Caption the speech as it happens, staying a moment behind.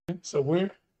So we're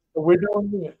doing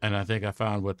good. And I think I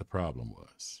found what the problem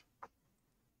was.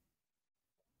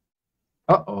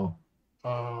 Uh-oh.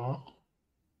 Uh,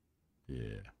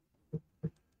 Yeah.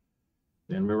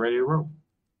 Then we're ready to roll.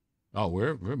 Oh,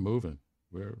 we're moving.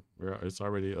 We're it's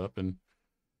already up and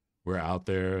we're out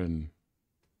there, and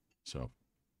so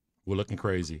we're looking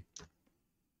crazy.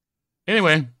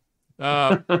 Anyway,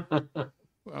 uh,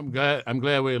 I'm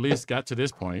glad we at least got to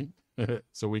this point,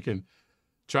 so we can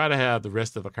try to have the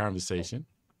rest of the conversation.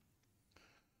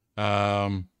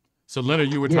 So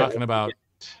Leonard, you were Yeah, talking about,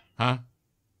 huh?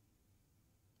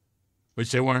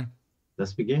 Which they weren't.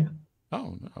 let's begin.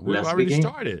 Oh no, we've Let's already begin.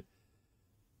 started.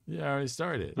 Yeah, already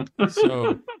started.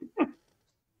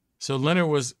 So Leonard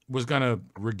was gonna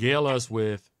regale us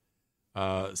with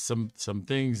some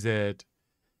things that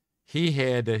he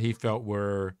had that he felt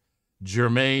were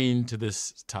germane to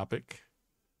this topic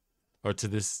or to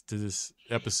this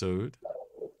episode.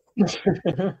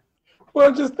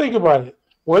 well, just think about it.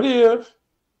 What if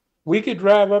we could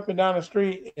drive up and down the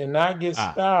street and not get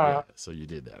Yeah. stopped So you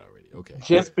did that already. Okay.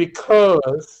 just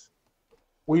because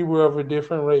we were of a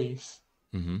different race?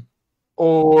 Mm-hmm.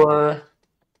 Or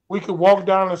we could walk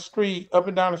down the street, up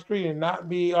and down the street, and not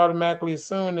be automatically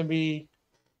assumed to be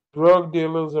drug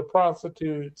dealers or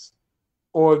prostitutes,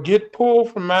 or get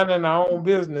pulled from minding our own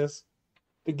business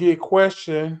to get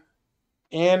questioned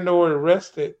and or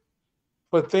arrested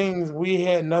for things we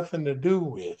had nothing to do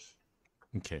with.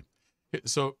 Okay.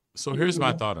 So here's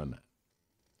my thought on that.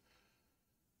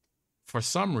 For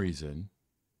some reason,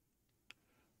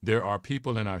 there are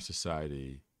people in our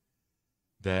society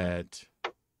that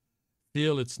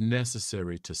feel it's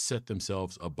necessary to set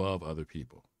themselves above other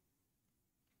people.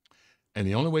 And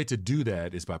the only way to do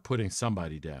that is by putting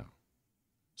somebody down.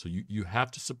 So you have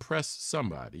to suppress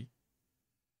somebody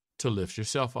to lift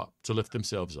yourself up, to lift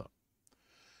themselves up.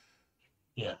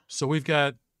 Yeah. So we've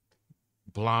got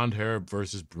blonde hair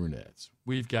versus brunettes.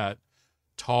 We've got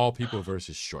tall people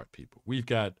versus short people. We've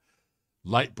got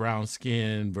light brown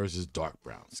skin versus dark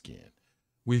brown skin.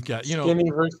 We've got, Skinny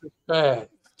versus fat.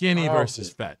 skinny Wow.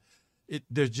 versus fat.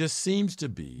 There just seems to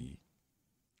be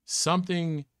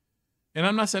something, and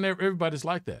I'm not saying everybody's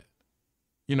like that.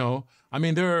 I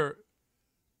mean,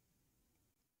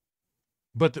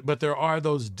 but there are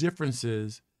those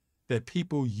differences that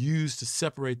people use to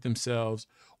separate themselves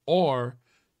or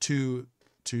to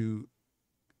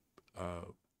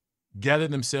gather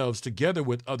themselves together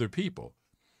with other people.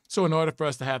 So in order for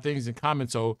us to have things in common,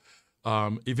 so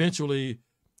eventually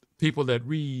people that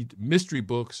read mystery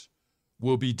books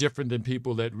will be different than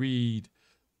people that read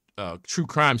true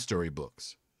crime story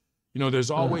books.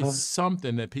 There's always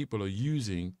something that people are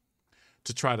using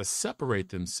to try to separate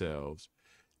themselves.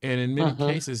 And in many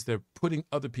cases, they're putting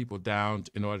other people down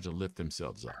in order to lift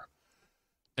themselves up.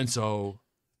 And so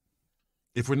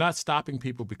if we're not stopping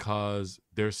people because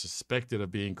they're suspected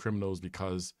of being criminals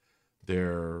because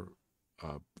they're,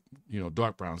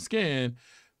 dark brown skin,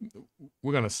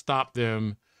 we're going to stop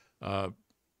them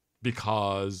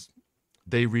because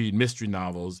they read mystery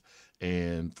novels.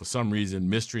 And for some reason,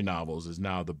 mystery novels is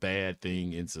now the bad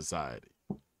thing in society.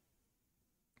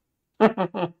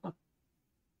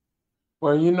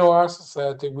 Well, our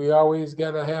society, we always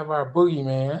got to have our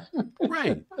boogeyman.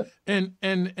 Right.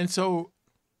 And so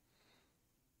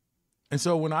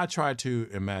when I try to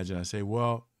imagine, I say,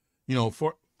 well,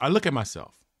 I look at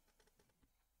myself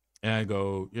and I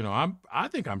go, I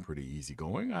think I'm pretty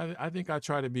easygoing. I think I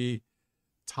try to be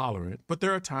tolerant, but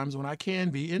there are times when I can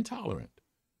be intolerant.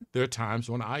 There are times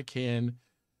when I can,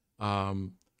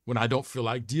 when I don't feel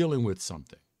like dealing with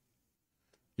something,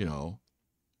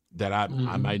 that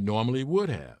I might normally would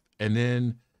have. And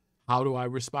then how do I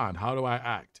respond? How do I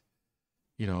act?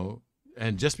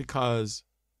 And just because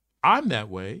I'm that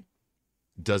way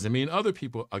doesn't mean other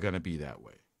people are going to be that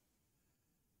way.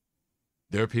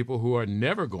 There are people who are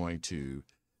never going to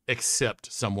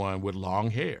accept someone with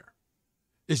long hair.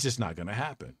 It's just not going to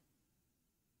happen.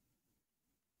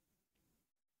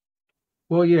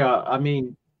 Well, yeah, I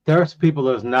mean, there's people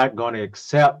that's not going to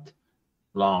accept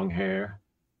long hair,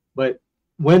 but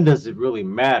when does it really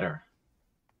matter?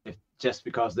 If just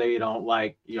because they don't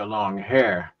like your long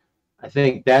hair, I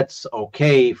think that's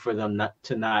okay for them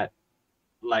not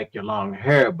like your long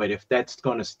hair. But if that's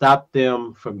going to stop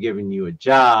them from giving you a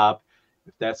job,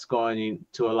 if that's going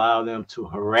to allow them to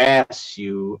harass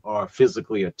you or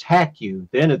physically attack you,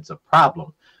 then it's a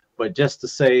problem. But just to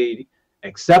say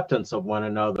acceptance of one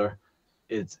another,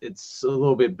 it's a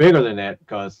little bit bigger than that,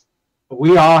 because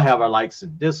we all have our likes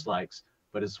and dislikes,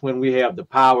 but it's when we have the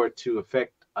power to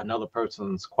affect another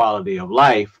person's quality of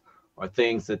life or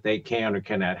things that they can or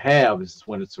cannot have is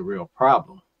when it's a real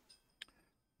problem.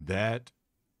 That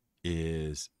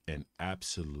is an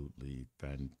absolutely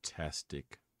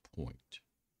fantastic point.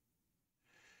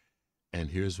 And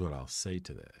here's what I'll say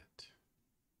to that.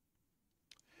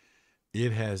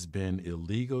 It has been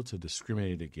illegal to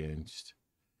discriminate against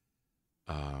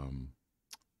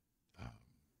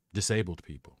disabled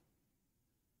people,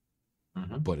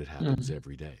 but it happens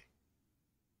every day.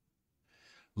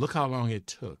 Look how long it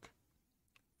took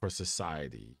for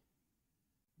society.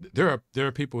 There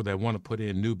are people that want to put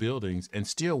in new buildings and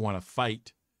still want to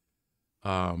fight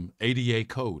ADA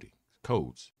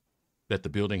codes, that the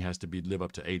building has to live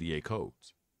up to ADA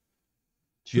codes.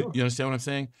 Sure. You understand what I'm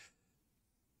saying?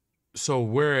 So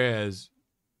whereas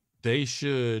they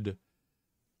should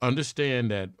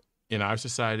understand that in our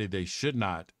society they should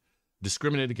not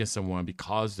discriminate against someone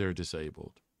because they're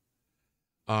disabled,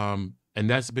 and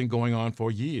that's been going on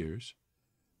for years,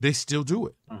 they still do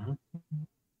it.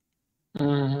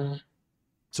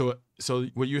 So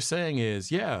what you're saying is,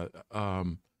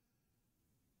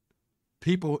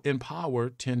 people in power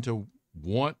tend to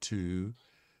want to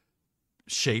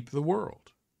shape the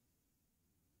world.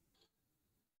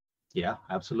 Yeah,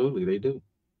 absolutely, they do.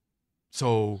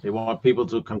 So they want people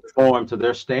to conform to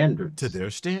their standards.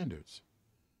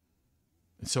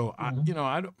 And so I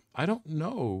don't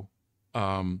know.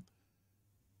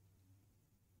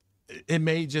 It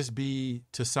may just be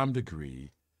to some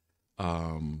degree,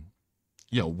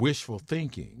 wishful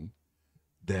thinking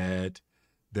that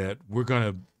we're going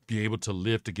to be able to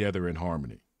live together in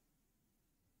harmony.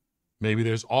 Maybe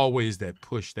there's always that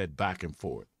push, that back and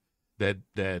forth, that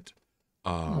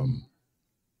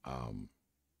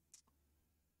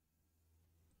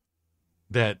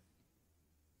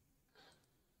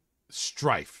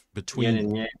strife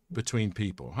between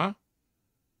people, huh?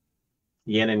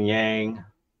 Yin and yang.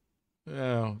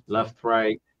 Well, left,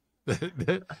 right.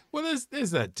 Well,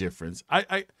 there's that difference.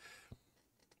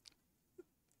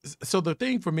 So the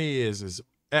thing for me is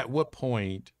at what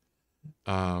point,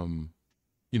 what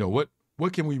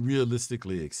can we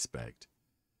realistically expect?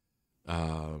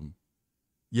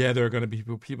 There are going to be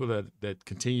people that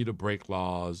continue to break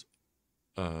laws,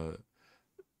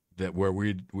 that where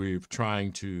we're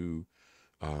trying to,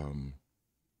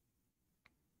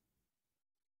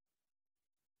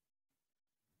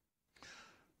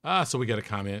 so we got a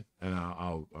comment, and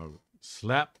I'll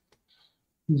slap.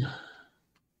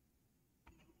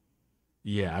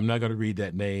 Yeah, I'm not going to read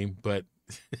that name, but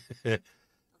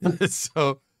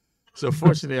so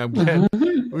fortunately, I'm glad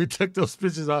we took those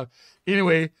pictures off.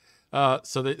 Anyway,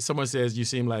 someone says you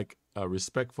seem like a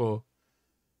respectful.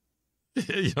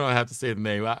 You don't have to say the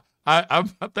name. I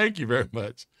thank you very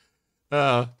much.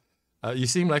 You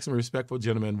seem like some respectful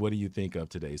gentlemen. What do you think of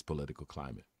today's political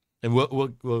climate? And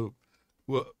we'll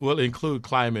include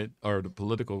climate or the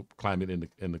political climate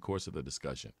in the course of the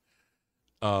discussion.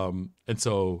 And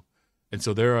so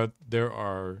there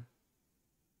are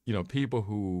people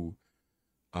who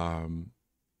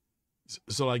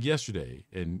so like yesterday,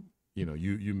 and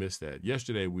you missed that.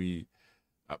 Yesterday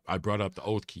I brought up the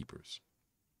Oath Keepers.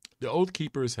 The Oath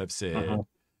Keepers have said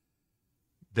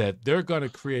that they're going to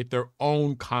create their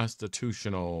own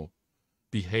constitutional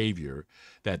behavior,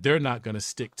 that they're not going to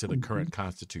stick to the current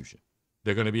Constitution.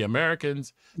 They're going to be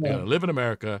Americans, they're going to live in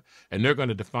America, and they're going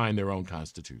to define their own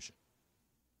Constitution.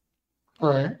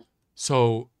 Right.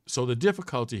 So the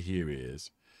difficulty here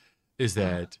is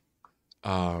that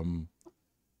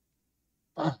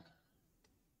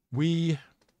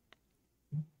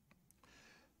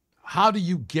how do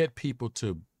you get people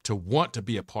to want to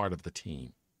be a part of the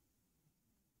team?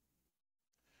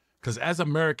 Because as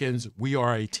Americans, we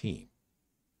are a team.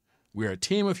 We are a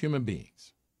team of human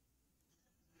beings.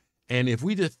 And if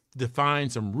we define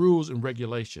some rules and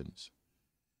regulations,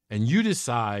 and you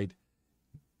decide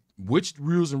which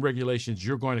rules and regulations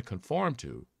you're going to conform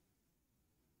to,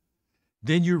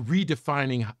 then you're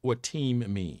redefining what team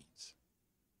means.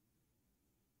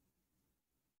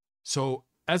 So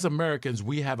as Americans,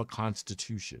 we have a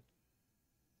constitution.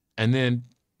 And then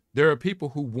there are people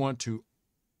who want to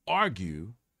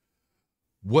argue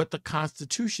what the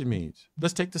Constitution means.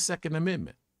 Let's take the Second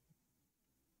Amendment.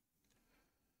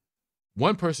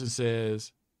 One person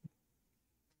says,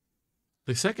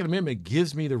 the Second Amendment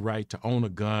gives me the right to own a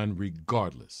gun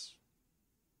regardless.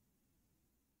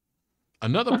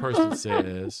 Another person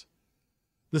says,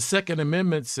 the Second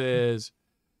Amendment says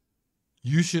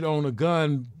you should own a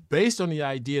gun based on the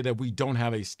idea that we don't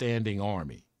have a standing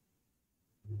army.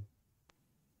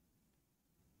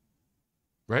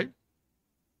 Right?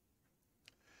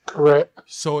 Correct.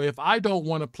 So if I don't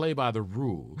want to play by the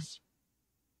rules,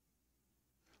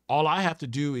 all I have to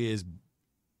do is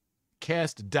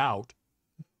cast doubt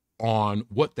on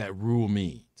what that rule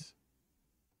means.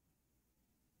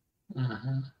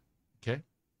 Mhm. Okay.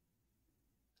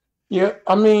 Yeah,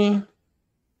 I mean,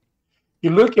 you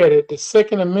look at it, the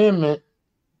Second Amendment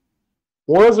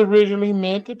was originally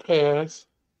meant to pass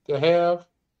to have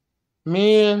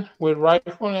men with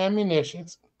rifle and ammunition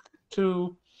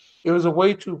to it was a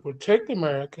way to protect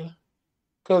America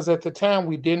because at the time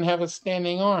we didn't have a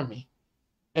standing army.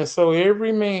 And so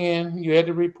every man you had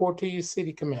to report to your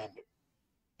city commander.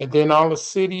 And then all the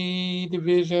city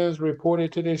divisions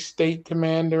reported to their state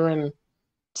commander and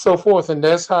so forth. And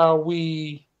that's how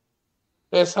we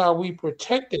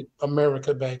protected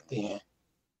America back then.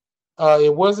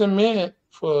 It wasn't meant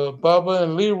for Bubba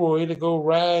and Leroy to go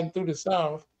riding through the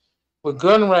South with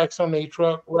gun racks on their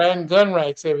truck, riding gun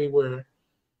racks everywhere.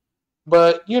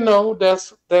 But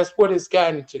that's what it's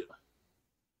gotten to.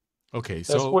 Okay.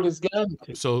 That's what it's gotten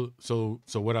to. So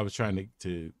what I was trying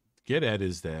to get at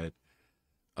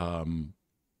um,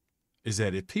 is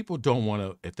that if people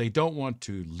if they don't want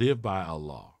to live by a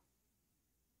law,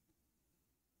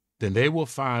 then they will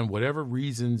find whatever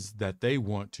reasons that they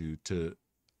want to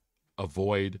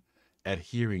avoid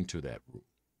adhering to that rule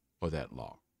or that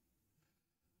law.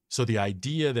 So the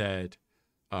idea that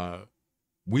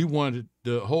we wanted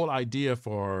the whole idea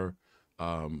for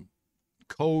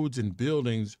codes and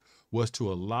buildings was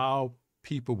to allow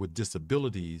people with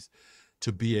disabilities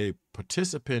to be a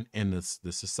participant in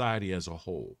the society as a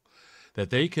whole, that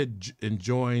they could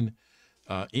join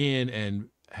in and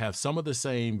have some of the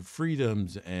same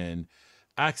freedoms and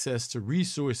access to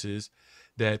resources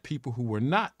that people who were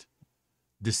not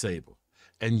disabled.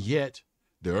 And yet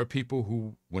there are people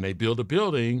who, when they build a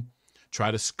building,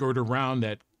 try to skirt around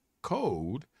that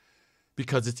code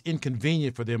because it's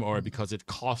inconvenient for them or because it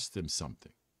costs them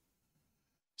something.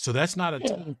 So that's not a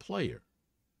team player.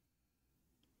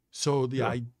 So the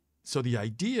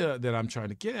idea that I'm trying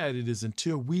to get at it is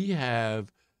until we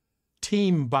have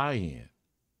team buy-in,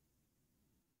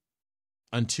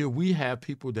 until we have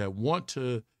people that want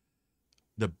to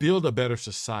build a better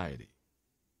society,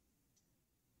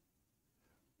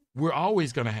 there's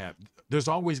always going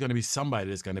to be somebody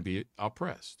that's going to be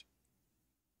oppressed.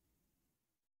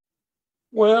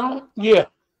 Well, yeah.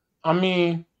 I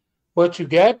mean, but you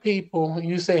got people,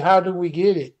 you say, how do we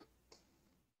get it?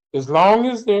 As long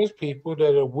as there's people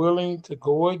that are willing to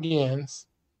go against,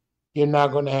 you're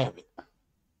not going to have it.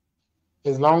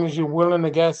 As long as you're willing to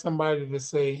get somebody to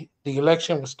say the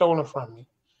election was stolen from you,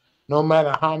 no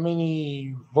matter how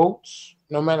many votes,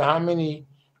 no matter how many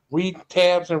read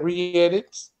tabs and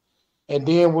re-edits, and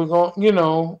then we're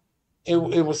going,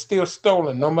 it was still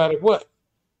stolen no matter what.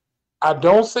 I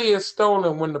don't say it's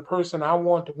stolen when the person I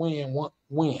want to win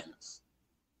wins.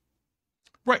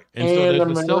 Right. And so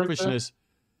there's the selfishness.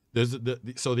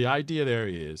 So the idea there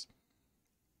is,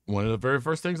 one of the very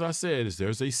first things I said is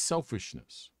there's a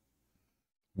selfishness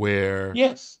where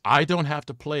yes, I don't have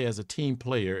to play as a team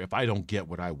player if I don't get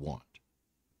what I want.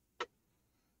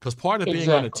 Because part of being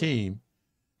on a team,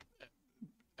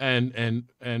 and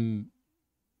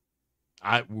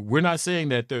we're not saying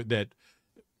that.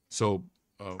 So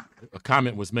a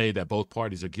comment was made that both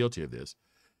parties are guilty of this,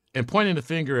 and pointing the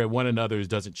finger at one another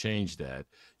doesn't change that.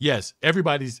 Yes,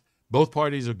 both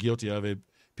parties are guilty of it.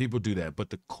 People do that, but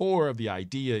the core of the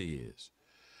idea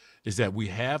is that we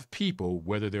have people,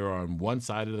 whether they're on one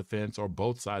side of the fence or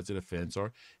both sides of the fence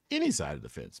or any side of the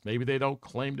fence. Maybe they don't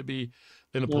claim to be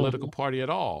in a political party at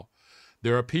all.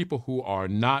 There are people who are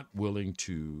not willing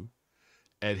to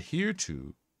adhere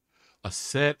to a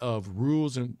set of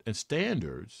rules and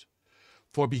standards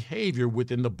for behavior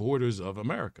within the borders of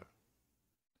America.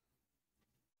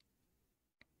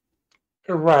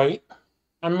 Right.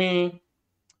 I mean,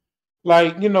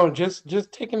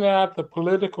 just taking it out the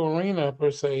political arena per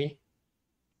se,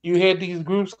 you had these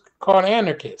groups called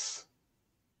anarchists.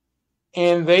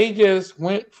 And they just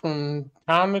went from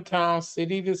town to town,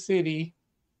 city to city,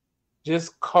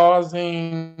 just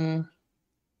causing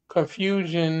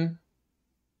confusion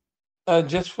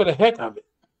just for the heck of it.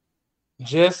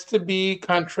 Just to be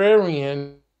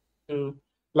contrarian to,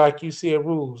 like you said,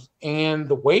 rules. And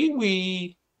the way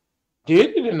we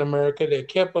did it in America that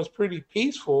kept us pretty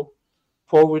peaceful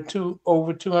for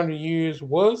over 200 years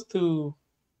was through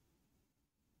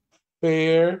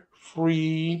fair,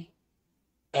 free,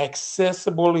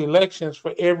 accessible elections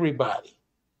for everybody.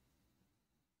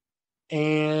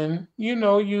 And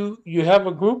you have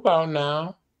a group out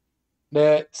now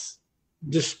that's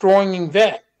destroying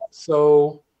that.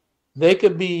 So they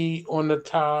could be on the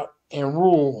top and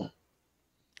rule.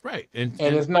 Right. And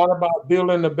it's not about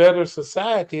building a better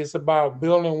society. It's about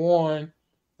building one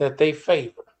that they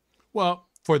favor. Well,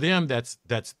 for them, that's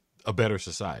a better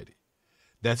society.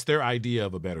 That's their idea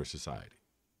of a better society.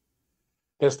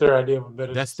 That's their idea of a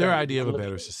better That's society. their idea of a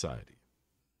better society.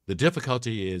 The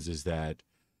difficulty is that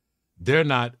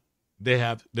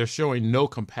they're showing no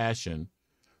compassion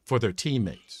for their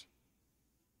teammates.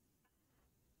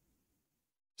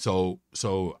 So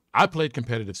I played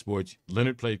competitive sports.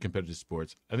 Leonard played competitive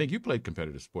sports. I think you played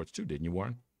competitive sports too, didn't you,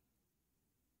 Warren?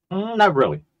 Not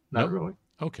really. Not Nope. really.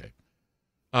 Okay.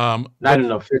 Not in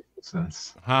an official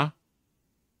sense. Huh?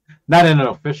 Not in an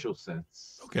official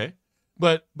sense. Okay.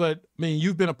 But I mean,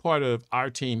 you've been a part of our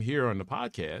team here on the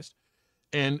podcast,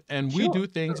 and we do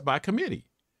things by committee.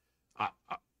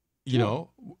 You know,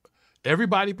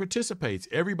 everybody participates.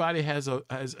 Everybody has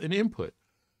an input.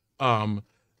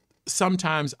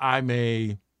 Sometimes I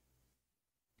may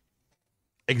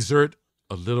exert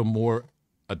a little more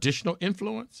additional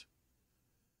influence,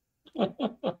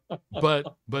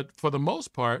 but for the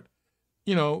most part,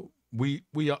 you know, we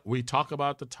talk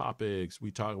about the topics. We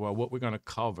talk about what we're going to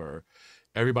cover.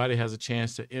 Everybody has a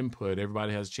chance to input.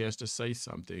 Everybody has a chance to say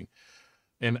something,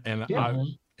 and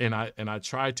I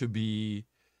try to be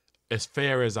as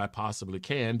fair as I possibly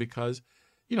can, because,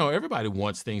 you know, everybody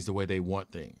wants things the way they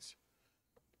want things.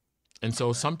 And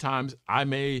so sometimes I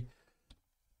may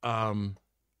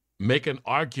make an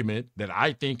argument that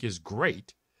I think is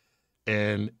great.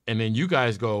 And then you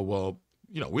guys go, well,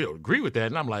 you know, we don't agree with that.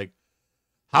 And I'm like,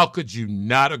 how could you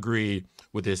not agree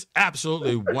with this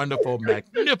absolutely wonderful,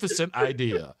 magnificent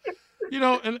idea? You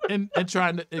know, and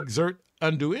trying to exert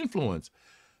undue influence.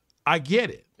 I get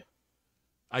it.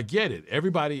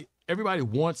 Everybody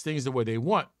wants things the way they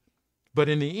want. But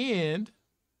in the end,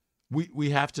 we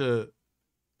have to,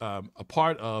 a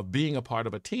part of being a part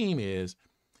of a team is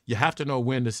you have to know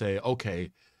when to say,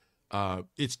 okay,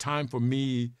 it's time for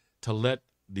me to let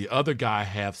the other guy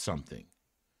have something.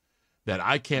 That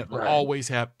I can't always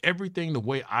have everything the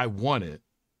way I want it,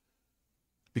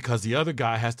 because the other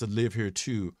guy has to live here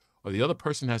too, or the other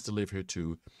person has to live here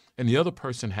too, and the other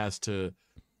person has to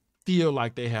feel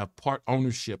like they have part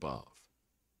ownership of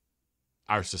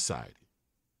our society.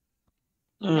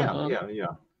 Yeah.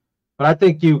 But I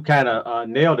think you kind of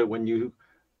nailed it when you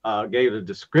gave a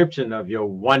description of your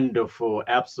wonderful,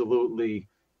 absolutely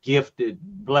gifted,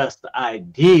 blessed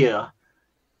idea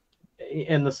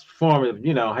in the form of,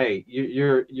 you know, hey,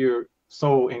 you're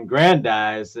so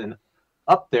aggrandized and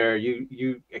up there,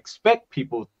 you expect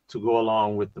people to go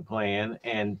along with the plan,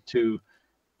 and to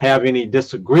have any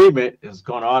disagreement is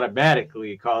going to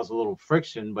automatically cause a little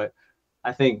friction. But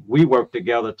I think we work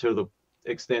together to the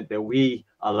extent that we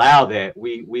allow that.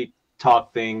 We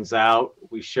talk things out,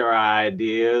 we share our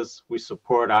ideas, we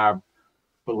support our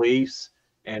beliefs,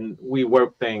 and we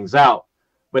work things out.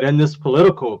 But in this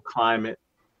political climate,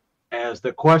 as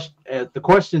the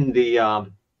question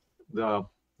the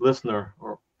listener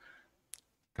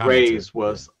raised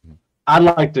was, I'd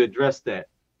like to address that.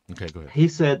 Okay, go ahead. He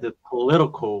said the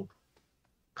political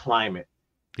climate.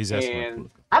 He's and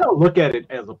I don't look at it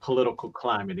as a political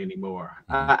climate anymore.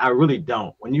 I really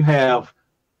don't. When you have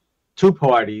two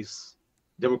parties,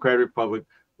 Democrat, Republic,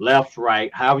 left,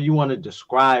 right, however you want to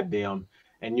describe them,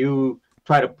 and you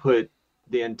try to put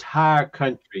the entire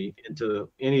country into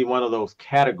any one of those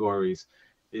categories,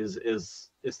 it's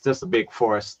just a big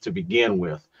force to begin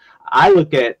with. I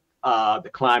look at the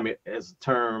climate as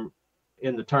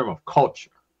in the term of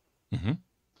culture. Mm-hmm.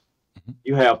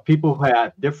 You have people who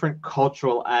have different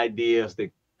cultural ideas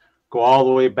that go all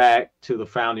the way back to the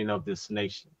founding of this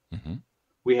nation. Mm-hmm.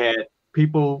 We had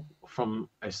people from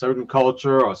a certain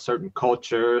culture or certain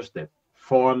cultures that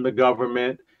formed the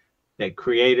government, that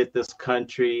created this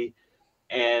country.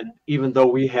 And even though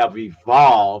we have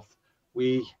evolved,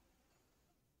 we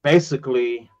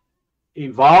basically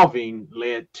evolving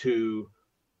led to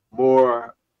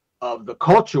more of the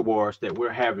culture wars that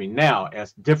we're having now,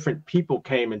 as different people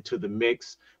came into the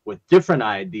mix with different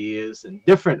ideas and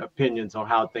different opinions on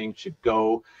how things should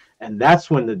go. And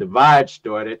that's when the divide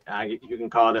started. You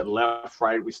can call it left,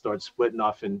 right. We started splitting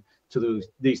off into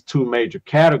these two major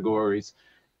categories.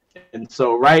 And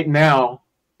so right now,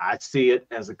 I see it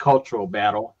as a cultural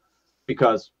battle,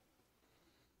 because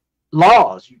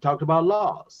laws, you talked about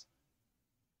laws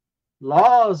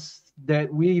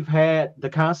that we've had, the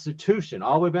Constitution,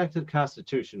 all the way back to the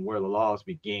Constitution where the laws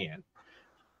began.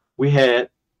 We had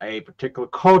a particular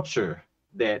culture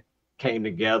that came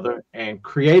together and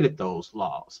created those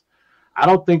laws. I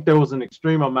don't think there was an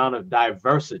extreme amount of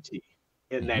diversity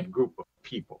in that group of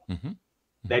people. Mm-hmm.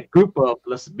 That group of,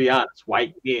 let's be honest,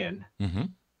 white men,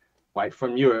 white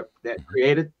from Europe, that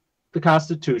created the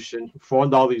Constitution,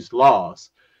 formed all these laws.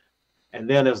 And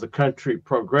then as the country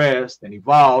progressed and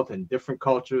evolved, and different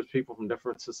cultures, people from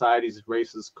different societies,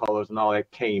 races, colors, and all that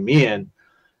came in,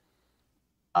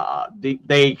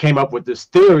 they came up with this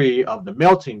theory of the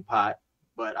melting pot,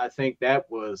 but I think that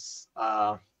was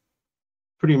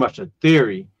pretty much a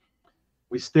theory.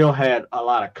 We still had a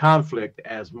lot of conflict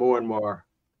as more and more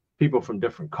people from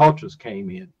different cultures came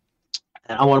in.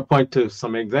 And I want to point to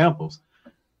some examples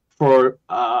for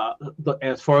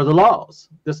as far as the laws.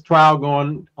 This trial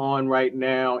going on right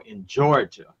now in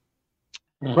Georgia.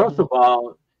 First of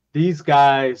all, these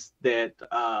guys that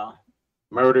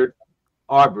murdered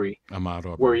Arbery Ahmaud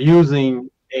Arbery were using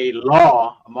a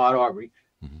law, Ahmaud Arbery,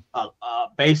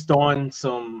 based on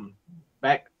some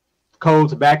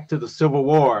codes back to the Civil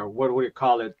War. What would you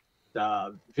call it?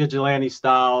 Vigilante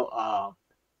style.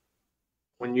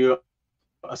 When you're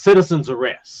a citizen's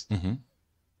arrest,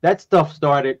 that stuff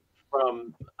started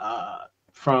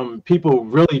from people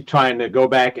really trying to go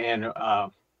back and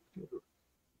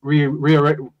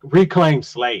reclaim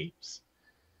slaves.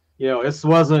 You know, this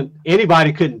wasn't,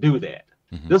 anybody couldn't do that.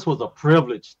 This was a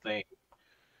privileged thing.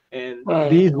 And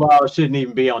these laws shouldn't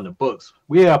even be on the books.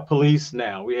 We have police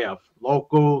now. We have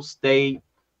local, state,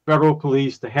 federal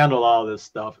police to handle all this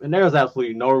stuff. And there's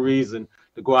absolutely no reason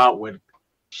to go out with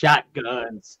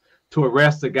shotguns to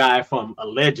arrest a guy from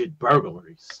alleged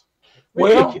burglaries.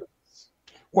 Well,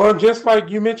 just like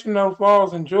you mentioned those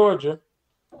laws in Georgia,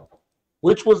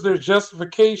 which was their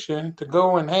justification to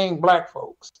go and hang black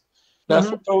folks. That's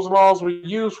what those laws were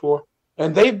used for.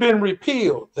 And they've been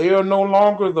repealed. They are no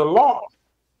longer the law.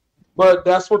 But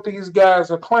that's what these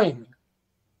guys are claiming.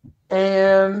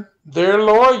 And their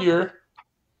lawyer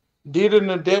did an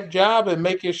adept job at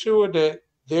making sure that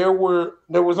there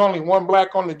was only one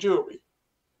black on the jury.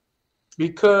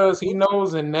 Because he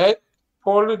knows in that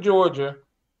part of Georgia,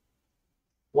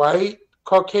 white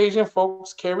Caucasian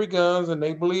folks carry guns and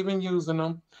they believe in using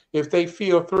them if they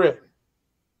feel threatened.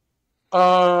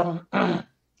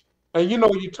 And you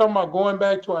know, you're talking about going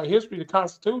back to our history, the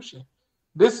Constitution.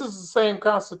 This is the same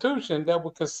Constitution that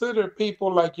would consider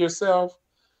people like yourself,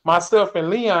 myself, and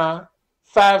Leon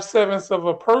 5/7 of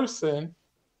a person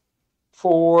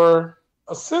for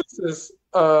a census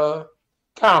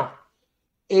count.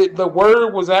 The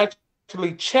word was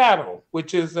actually chattel,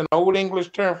 which is an old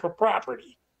English term for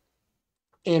property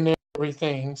and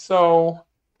everything. So,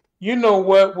 you know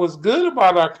what was good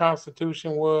about our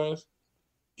Constitution was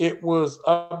it was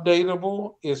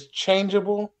updatable, it's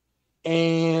changeable,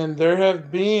 and there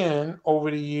have been over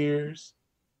the years,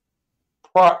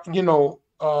 demands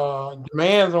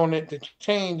on it to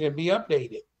change and be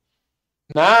updated.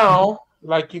 Now,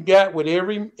 like you got with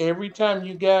every time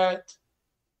you got,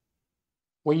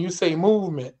 when you say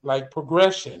movement, like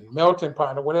progression, melting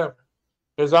pot, or whatever,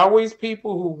 there's always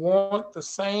people who want the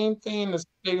same thing to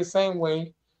stay the same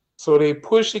way, so they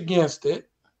push against it,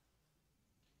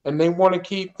 and they want to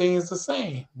keep things the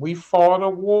same. We fought a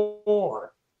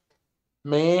war,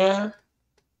 man,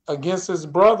 against his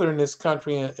brother in this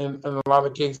country in a lot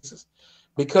of cases,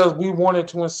 because we wanted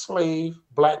to enslave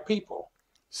black people.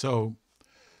 So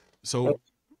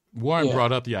Warren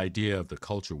brought up the idea of the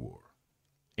culture war,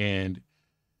 and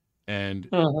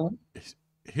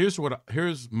here's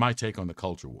my take on the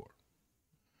culture war.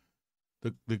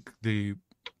 The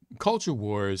culture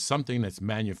war is something that's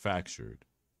manufactured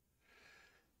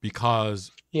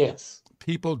because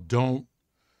people don't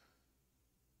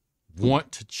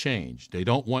want to change. They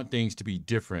don't want things to be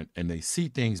different, and they see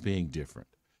things being different.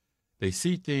 They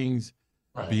see things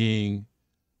being,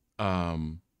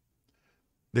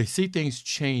 they see things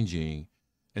changing,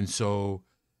 and so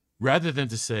rather than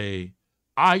to say,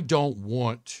 I don't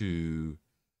want to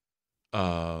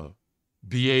I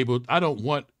don't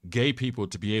want gay people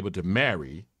to be able to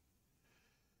marry,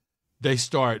 they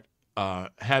start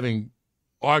having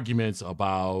arguments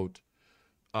about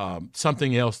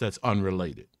something else that's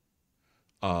unrelated.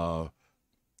 The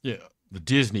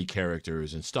Disney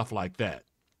characters and stuff like that.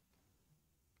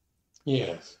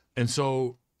 Yes. And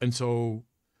so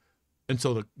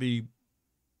the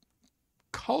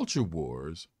culture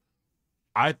wars,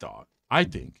 I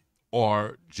think,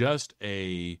 are just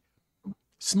a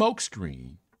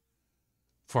smokescreen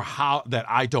for how that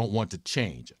I don't want to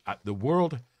change. The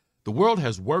world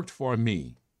has worked for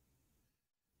me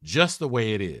just the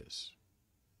way it is.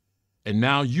 And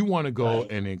now you want to go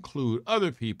and include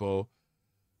other people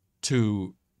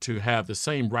to have the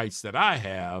same rights that I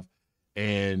have,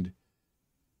 and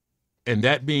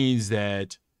that means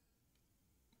that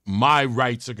my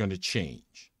rights are going to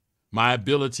change. My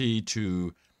ability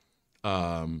to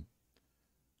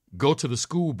go to the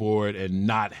school board and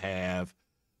not have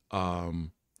a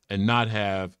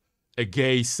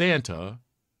gay Santa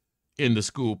in the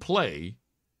school play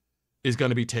is going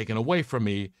to be taken away from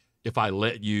me if I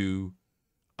let you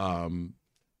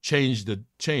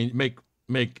make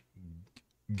make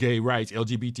gay rights,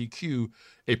 LGBTQ,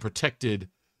 a protected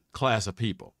class of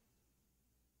people.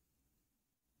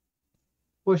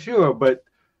 Well, sure, but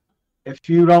if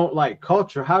you don't like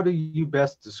culture, how do you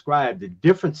best describe the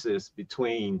differences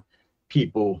between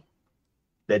people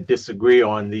that disagree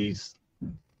on these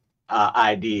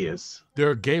ideas? There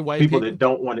are gay white people people that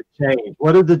don't want to change.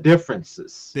 What are the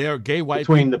differences There are gay white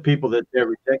between people. the people that they're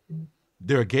rejecting?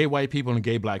 There are gay white people and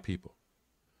gay black people.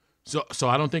 So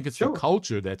I don't think it's the Sure.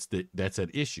 culture that's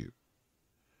at issue.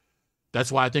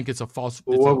 That's why I think it's a false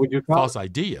Well, what would you call false it?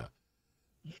 idea.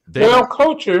 Well,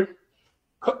 culture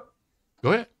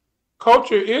Go ahead.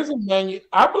 culture is a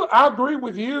I agree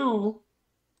with you,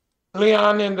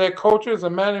 Leon, in that culture is a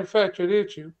manufactured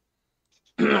issue.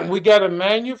 We got to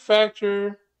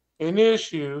manufacture an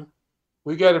issue.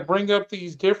 We got to bring up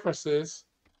these differences,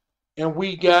 and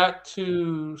we got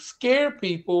to scare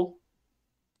people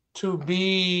to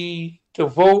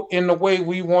vote in the way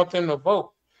we want them to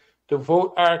vote, to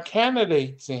vote our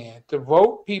candidates in, to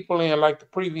vote people in like the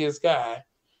previous guy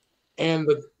and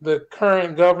the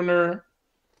current governor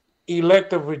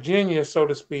elect of Virginia, so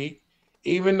to speak,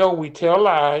 even though we tell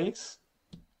lies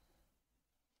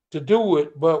to do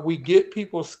it, but we get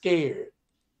people scared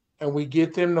and we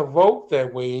get them to vote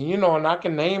that way. And, and I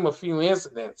can name a few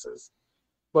incidences,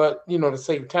 but, to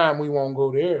save time, we won't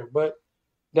go there. But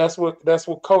that's what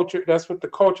the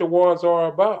culture wars are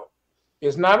about.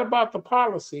 It's not about the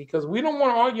policy, because we don't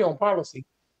want to argue on policy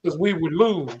because we would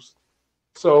lose.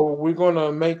 So we're going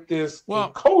to make this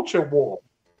a culture war.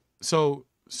 So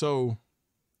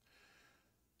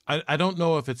I don't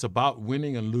know if it's about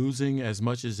winning and losing as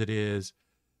much as it is.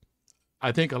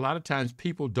 I think a lot of times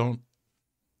people don't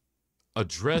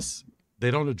address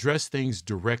things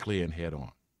directly and head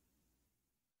on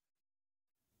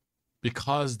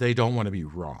because they don't want to be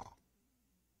wrong.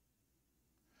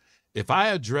 If I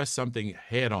address something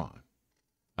head on,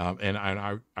 and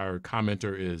our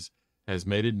commenter has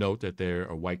made a note that they're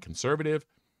a white conservative,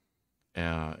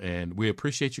 and we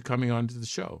appreciate you coming on to the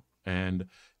show, and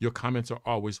your comments are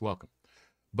always welcome.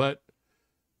 But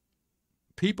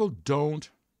people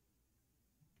don't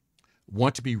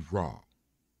want to be wrong.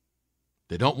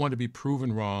 They don't want to be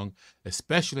proven wrong,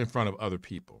 especially in front of other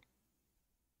people.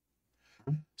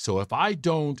 So if I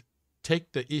don't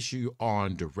take the issue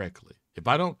on directly, if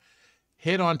I don't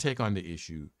head on take on the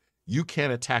issue, you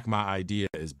can't attack my idea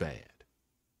as bad.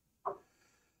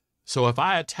 So if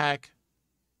I attack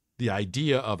the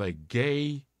idea of a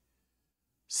gay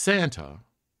Santa,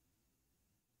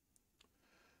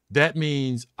 that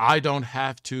means I don't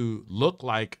have to look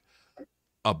like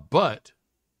a butt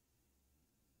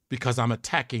because I'm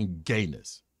attacking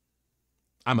gayness.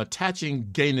 I'm attaching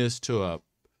gayness to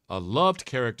a loved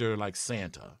character like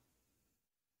Santa.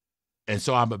 And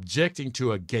so I'm objecting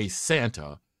to a gay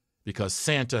Santa because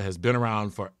Santa has been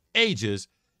around for ages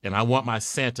and I want my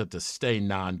Santa to stay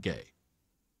non-gay.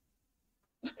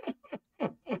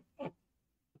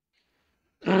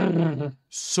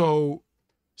 So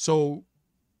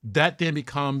that then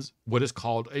becomes what is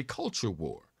called a culture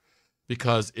war,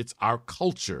 because it's our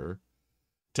culture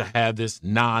to have this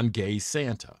non-gay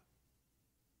Santa.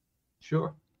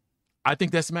 Sure. I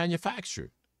think that's manufactured.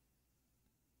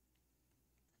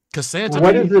 Because Santa,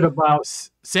 what is it about?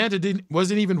 Santa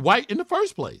wasn't even white in the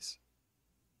first place.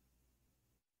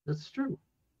 That's true.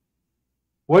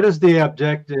 What is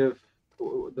the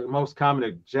most common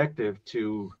objective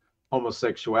to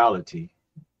homosexuality,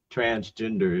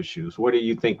 transgender issues? What do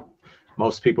you think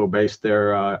most people base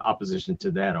their opposition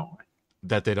to that on?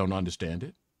 That they don't understand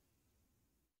it.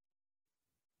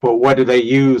 But what do they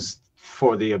use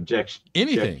for the objection?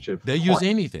 Anything. They use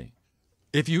anything.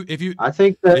 If I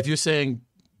think that if you're saying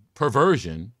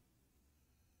perversion,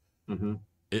 mm-hmm.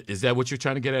 Is that what you're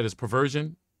trying to get at? Is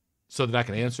perversion? So that I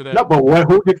can answer that? No, but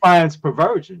who defines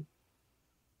perversion?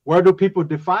 Where do people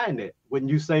define it? When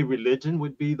you say religion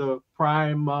would be the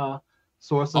prime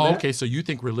source of that? Okay, so you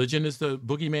think religion is the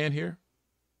boogeyman here?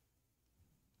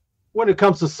 When it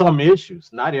comes to some issues,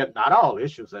 not all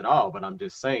issues at all, but I'm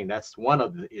just saying that's one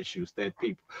of the issues that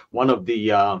one of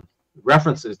the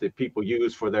references that people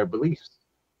use for their beliefs.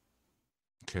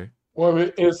 Okay. Well,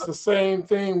 it's the same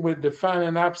thing with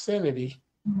defining obscenity.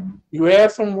 You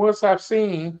ask them what's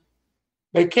obscene,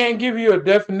 they can't give you a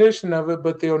definition of it,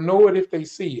 but they'll know it if they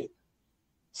see it.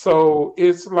 So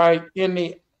it's like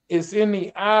it's in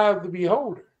the eye of the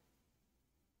beholder.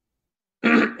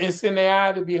 It's in the eye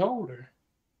of the beholder.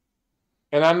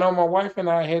 And I know my wife and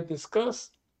I had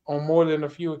discussed on more than a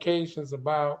few occasions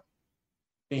about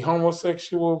the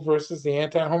homosexual versus the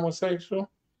anti-homosexual.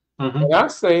 Mm-hmm. And I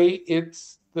say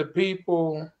it's the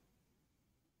people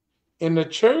in the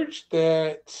church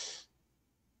that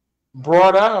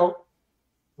brought out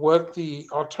what the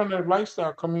alternative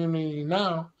lifestyle community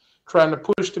now trying to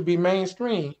push to be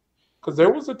mainstream. Because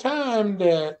there was a time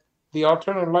that the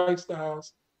alternative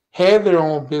lifestyles had their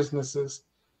own businesses,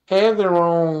 had their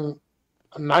own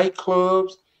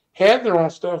nightclubs, had their own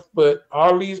stuff, but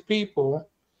all these people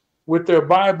with their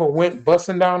Bible went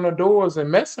busting down the doors and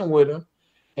messing with them.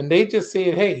 And they just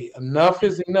said, hey, enough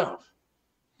is enough.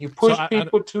 You So push I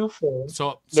people too far,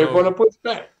 so they're going to so push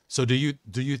back. so do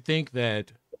you think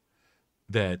that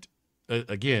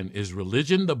again, is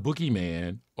religion the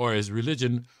boogeyman, or is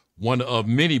religion one of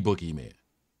many boogeymen?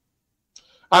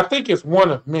 I think it's one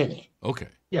of many. Okay.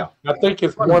 Yeah. I think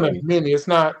it's One of one of many. many. It's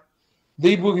not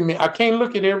the boogeyman. I can't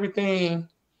look at everything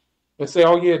and say,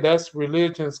 "Oh yeah, that's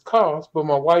religion's cause." But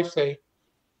my wife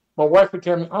would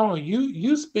tell me, "Oh,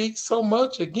 you speak so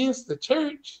much against the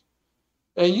church,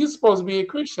 and you supposed to be a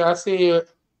Christian." I said,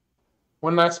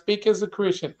 "When I speak as a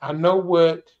Christian, I know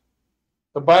what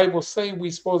the Bible say we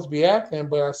supposed to be acting,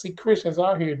 but I see Christians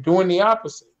out here doing the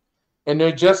opposite, and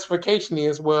their justification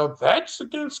is, well, that's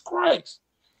against Christ.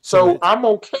 So So I'm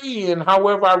okay in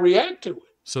however I react to it."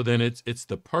 so then it's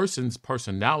the person's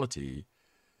personality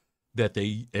that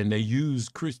they use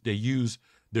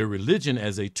their religion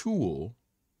as a tool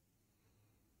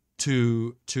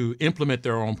to implement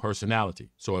their own personality.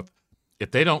 So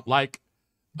if they don't like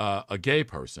a gay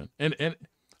person, and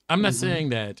I'm not saying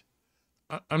that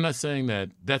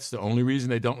that's the only reason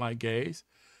they don't like gays,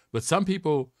 but some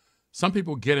people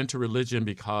get into religion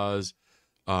because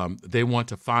they want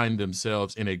to find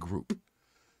themselves in a group.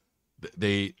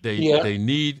 Yeah, They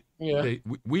need yeah,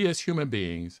 we as human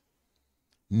beings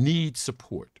need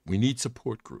support. We need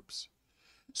support groups.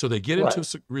 So they get right.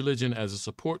 into religion as a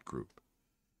support group.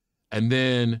 And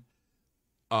then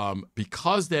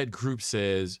because that group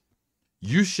says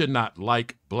you should not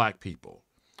like black people,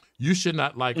 you should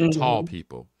not like tall Hmm.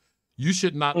 people, you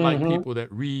should not like Hmm. people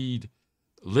that read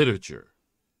literature,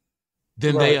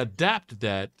 then they Right. adapt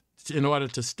that in order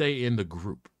to stay in the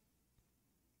group.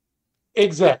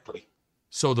 Exactly.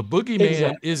 So the boogeyman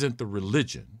Exactly. isn't the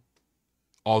religion,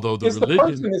 although the It's the religion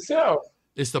person itself.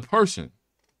 is the person.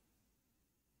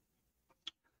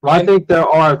 Well, I And think there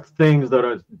are things that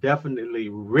are definitely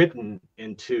written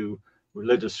into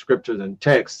religious scriptures and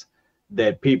texts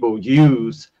that people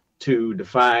use to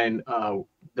define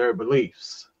their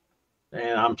beliefs.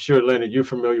 And I'm sure, Leonard, you're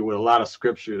familiar with a lot of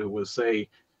scripture that will say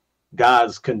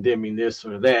God's condemning this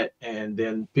or that, and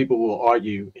then people will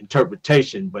argue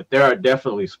interpretation. But there are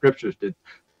definitely scriptures that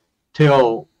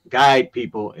guide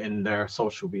people in their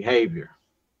social behavior,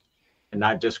 and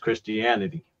not just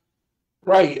Christianity.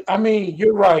 right. I mean,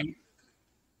 you're right.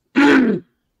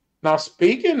 Now,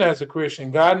 speaking as a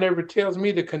Christian, God never tells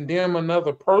me to condemn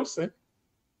another person.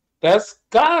 That's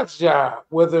God's job,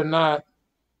 whether or not,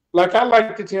 like I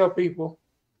like to tell people,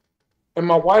 and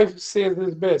my wife says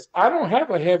this best, I don't have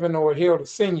a heaven or a hell to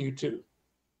send you to.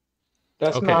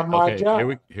 That's Okay, not my okay. Here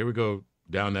we job. go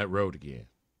down that road again.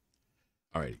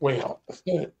 All right. Well,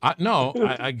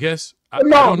 I guess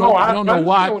no, no, I I don't know understand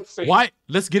why. what you're saying. Why?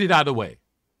 Let's get it out of the way,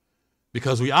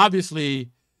 because we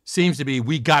obviously seems to be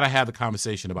we got to have the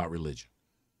conversation about religion,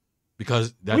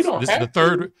 because We don't this is the have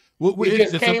third. to.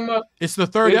 It just came up. It's the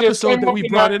third It just episode came that up we in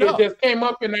brought our. it It up. just came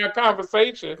up in our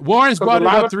conversation Warren's because a brought it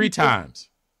lot up of three people. times.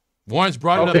 Warren's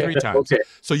brought it up Okay, 3 times. okay.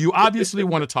 So you obviously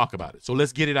want to talk about it. So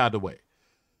let's get it out of the way,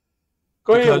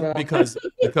 Go ahead, because Warren.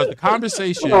 because the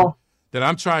conversation Well, that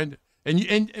I'm trying to,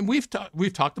 and we've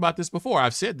talked about this before.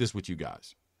 I've said this with you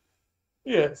guys.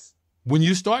 Yes. When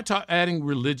you start adding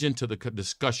religion to the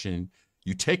discussion,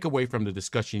 you take away from the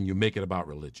discussion. You make it about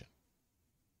religion.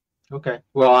 okay.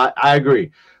 Well, I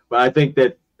agree, but I think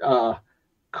that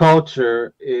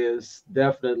culture is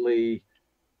definitely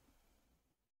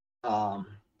um,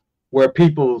 where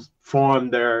people form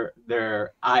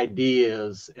their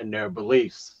ideas and their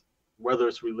beliefs, whether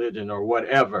it's religion or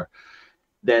whatever,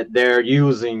 that they're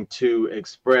using to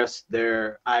express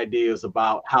their ideas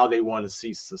about how they want to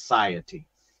see society.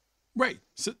 Right.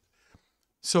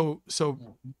 So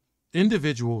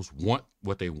individuals want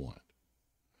what they want.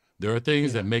 There are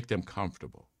things Yeah. that make them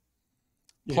comfortable.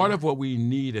 Part Yeah. of what we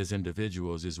need as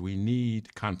individuals is we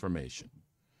need confirmation.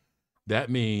 That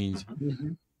means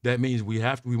Mhm.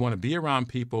 we want to be around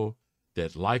people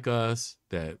that like us,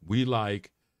 that we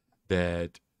like,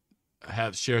 that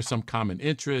share some common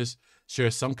interest,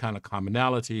 share some kind of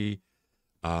commonality.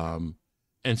 And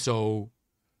so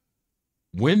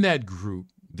when that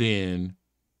group, then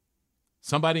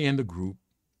somebody in the group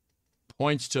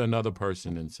points to another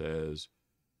person and says,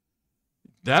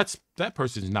 that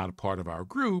person is not a part of our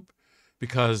group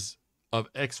because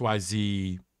of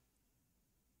XYZ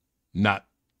not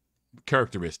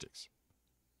characteristics.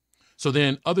 So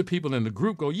then other people in the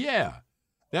group go, yeah,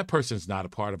 that person's not a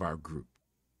part of our group.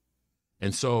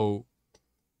 And so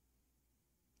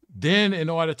then in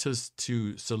order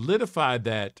to solidify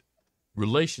that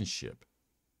relationship,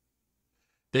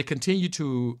 they continue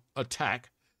to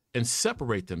attack and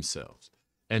separate themselves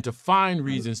and to find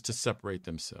reasons to separate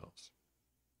themselves.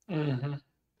 Mm-hmm.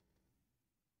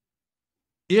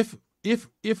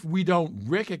 If we don't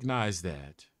recognize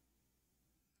that,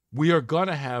 we are going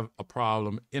to have a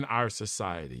problem in our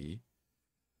society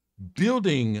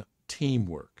building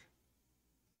teamwork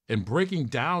and breaking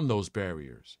down those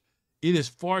barriers. It is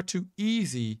far too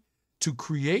easy to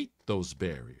create those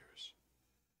barriers.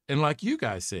 And like you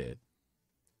guys said,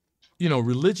 you know,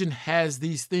 religion has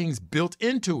these things built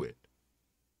into it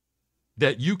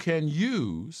that you can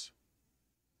use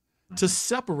to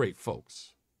separate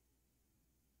folks.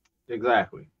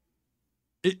 Exactly.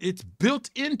 It's built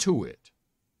into it.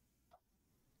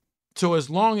 So as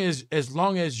long as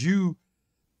you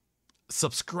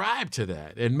subscribe to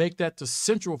that and make that the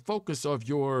central focus of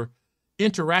your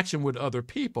interaction with other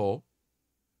people,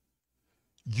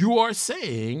 you are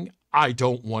saying, I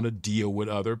don't want to deal with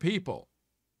other people.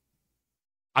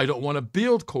 I don't want to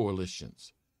build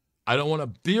coalitions. I don't want to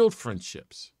build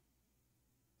friendships.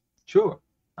 Sure.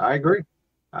 I agree.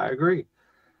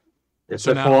 It's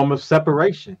So a now- form of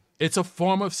separation. It's a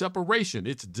form of separation.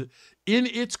 It's in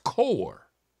its core.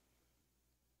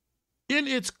 In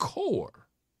its core,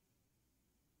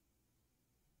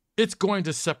 it's going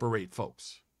to separate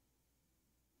folks.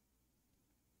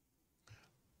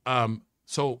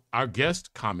 So our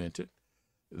guest commented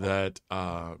that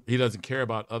he doesn't care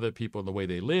about other people and the way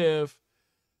they live.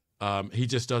 He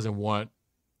just doesn't want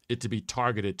it to be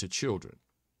targeted to children.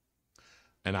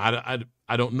 And I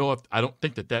don't know if I don't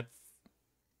think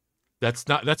that's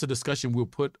a discussion we'll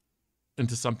put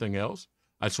into something else.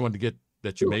 I just wanted to get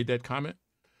that you made that comment.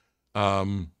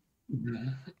 But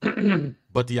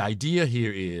the idea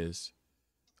here is,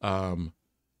 how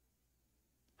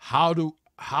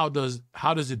does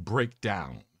it break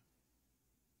down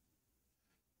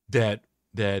that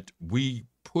we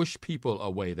push people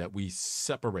away, that we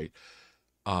separate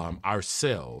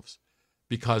ourselves,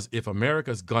 because if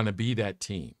America's gonna be that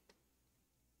team,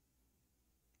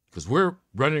 because we're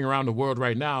running around the world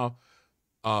right now,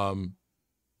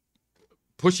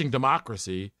 pushing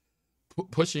democracy,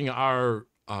 pushing our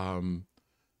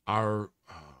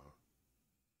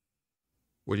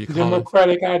what do you call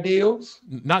Democratic ideals?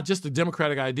 Not just the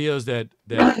democratic ideas that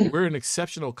we're an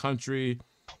exceptional country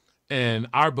and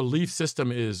our belief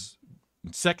system is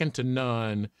second to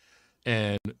none,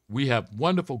 and we have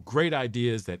wonderful, great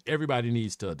ideas that everybody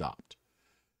needs to adopt,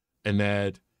 and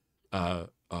that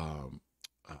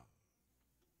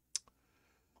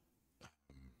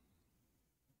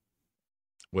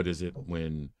what is it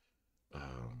when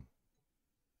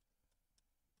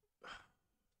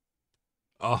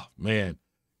oh man,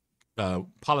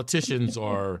 politicians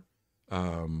are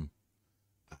oh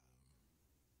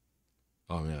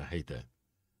man, I hate that.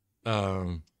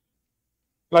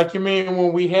 Like, you mean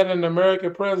when we had an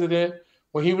American president,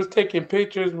 when he was taking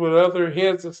pictures with other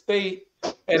heads of state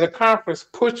at a conference,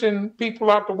 pushing people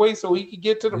out the way so he could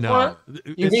get to the front?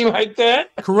 You mean like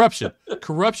that? Corruption.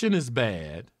 Corruption is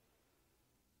bad,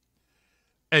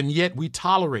 and yet we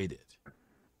tolerate it.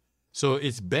 So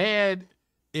it's bad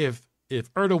if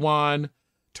Erdogan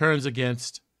turns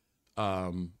against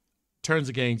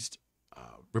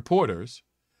reporters,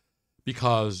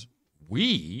 because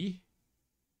we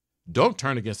don't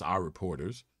turn against our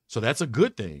reporters. So that's a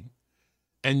good thing.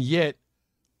 And yet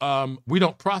we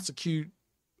don't prosecute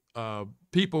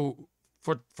people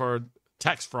for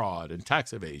tax fraud and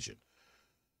tax evasion.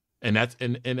 And that's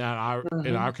in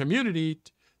our community,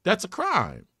 that's a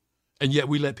crime. And yet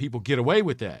we let people get away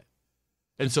with that.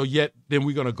 And so yet then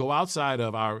we're going to go outside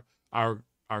of our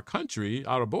country,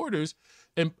 our borders,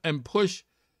 and push,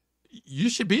 you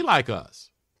should be like us.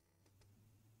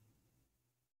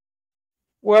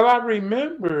 Well, I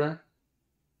remember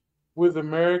with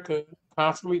America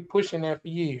constantly pushing that for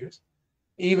years,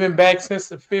 even back since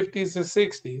the 50s and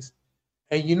 60s.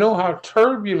 And you know how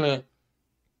turbulent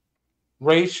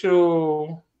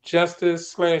racial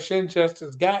justice /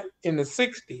 injustice got in the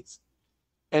 60s.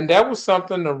 And that was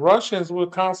something the Russians were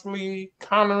constantly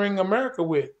countering America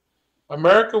with.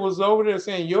 America was over there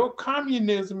saying, your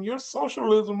communism, your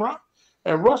socialism, right?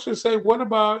 And Russia say, what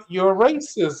about your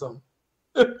racism?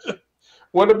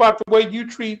 What about the way you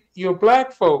treat your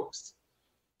black folks?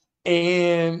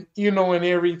 And, and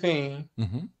everything.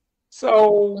 Mm-hmm.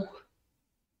 So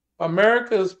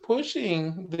America is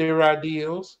pushing their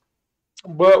ideals,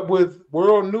 but with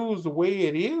world news the way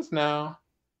it is now,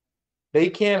 they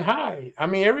can't hide. I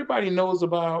mean, everybody knows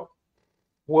about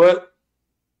what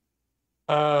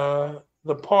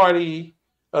the party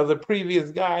of the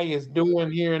previous guy is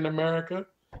doing here in America,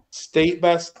 state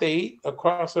by state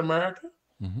across America.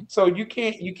 Mhm. So you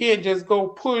can't just go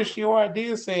push your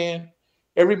idea saying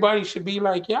everybody should be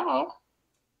like y'all.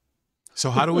 So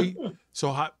how do we?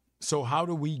 So how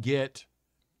do we get?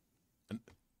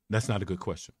 That's not a good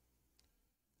question.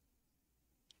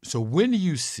 So when do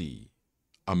you see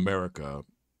America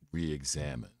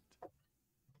re-examined?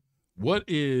 What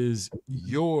is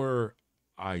your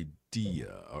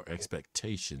idea or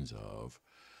expectations of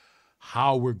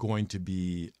how we're going to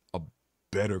be a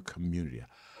better community?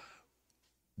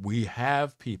 We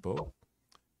have people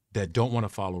that don't want to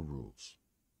follow rules.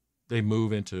 They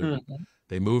move into Mhm.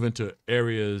 they move into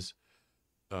areas,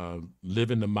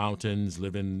 live in the mountains,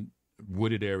 live in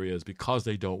wooded areas because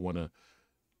they don't want to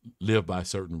live by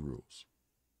certain rules.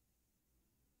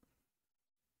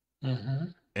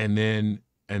 Mhm. And then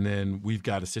we've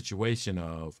got a situation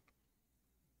of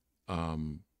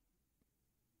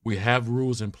we have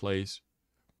rules in place.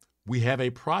 We have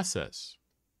a process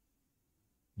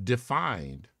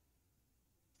defined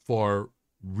for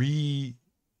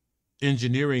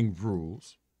re-engineering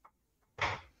rules,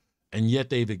 and yet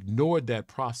they've ignored that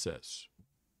process.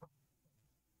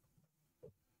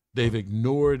 They've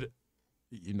ignored,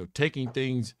 taking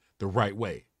things the right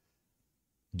way,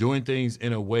 doing things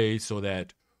in a way so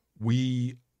that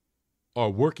we are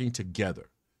working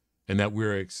together, and that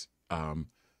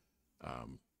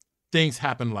things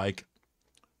happen like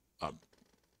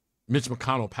Mitch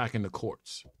McConnell packing the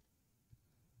courts.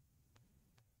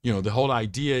 The whole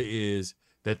idea is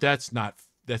that that's not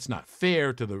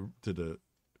fair to the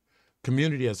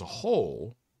community as a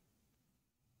whole,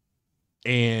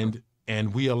 and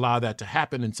we allow that to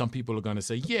happen, and some people are going to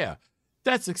say, yeah,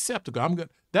 that's acceptable.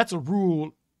 That's a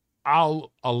rule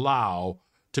I'll allow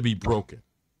to be broken.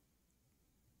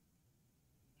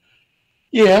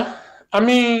 Yeah. I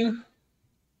mean,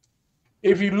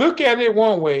 if you look at it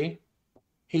one way,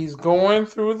 he's going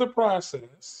through the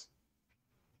process,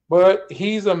 but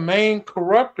he's a main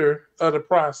corrupter of the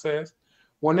process.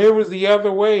 When it was the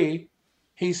other way,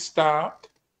 he stopped,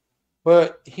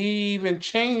 but he even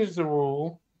changed the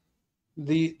rule.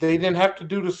 They didn't have to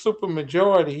do the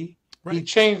supermajority. He Right.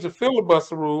 changed the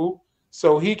filibuster rule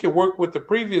so he could work with the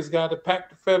previous guy to pack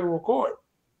the federal court.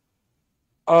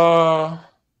 Uh,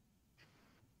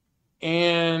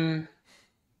 and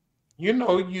you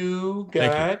Thank you.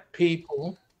 got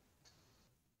people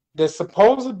that's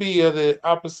supposed to be of the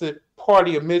opposite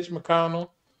party of Mitch McConnell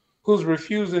who's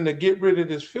refusing to get rid of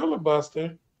this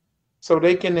filibuster so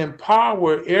they can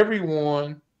empower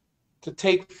everyone to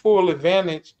take full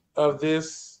advantage of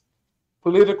this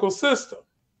political system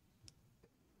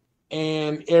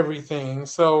and everything.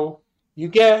 So you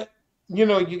get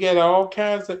all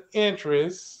kinds of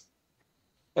interests.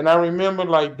 And I remember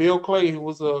like Bill Clay, who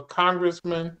was a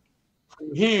congressman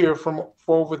from here for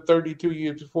over 32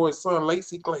 years before his son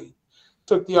Lacy Clay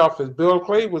took the office. Bill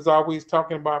Clay was always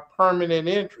talking about permanent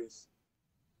interests,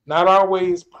 not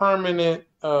always permanent.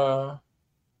 What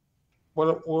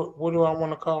do I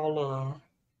want to call?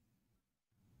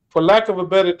 For lack of a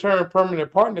better term,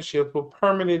 permanent partnerships, but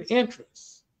permanent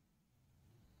interests.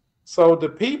 So the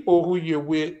people who you're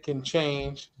with can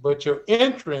change, but your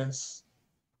interests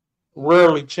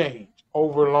rarely change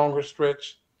over a longer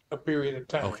stretch, a period of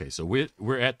time. Okay, so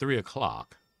we're at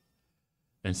 3:00,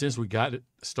 and since we got it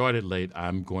started late,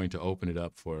 I'm going to open it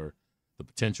up for the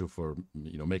potential for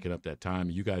making up that time.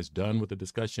 Are you guys done with the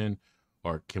discussion,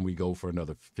 or can we go for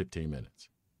another 15 minutes?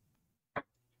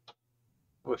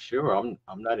 Well, sure.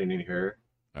 I'm not in any hurry.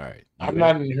 All right, I'm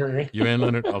not in a hurry. you in,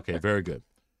 Leonard? Okay, very good.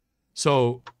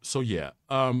 So yeah.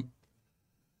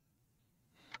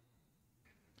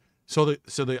 So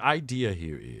the idea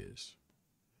here is,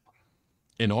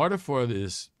 in order for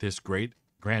this great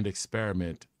grand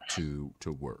experiment to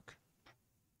work,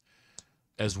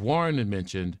 as Warren had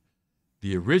mentioned,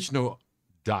 the original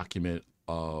document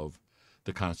of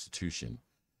the Constitution,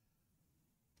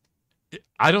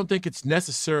 I don't think it's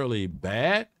necessarily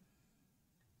bad,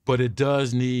 but it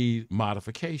does need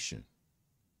modification.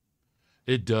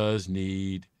 It does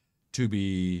need to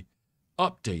be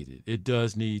updated. It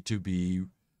does need to be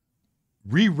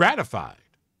re-ratified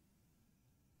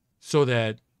so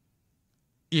that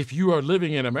if you are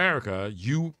living in America,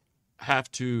 you have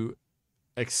to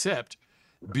accept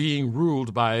being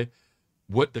ruled by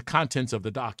what the contents of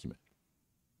the document,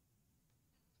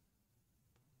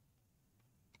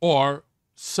 or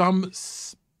some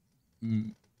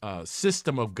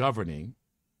system of governing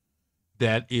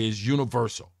that is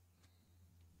universal.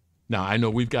 Now, I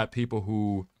know we've got people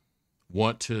who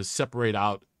want to separate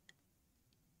out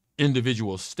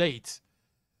individual states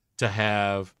to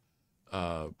have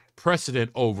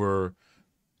precedent over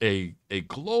a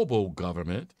global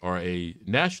government or a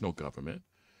national government,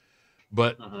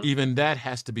 but even that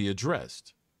has to be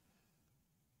addressed.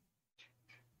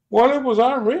 Well, it was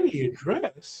already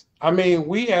addressed. I mean,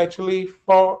 we actually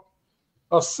fought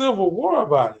a civil war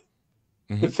about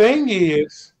it. The thing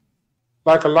is,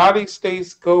 like a lot of these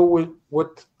states go with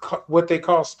what they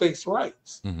call states'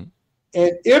 rights. And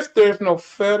if there's no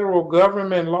federal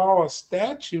government law or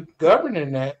statute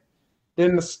governing that,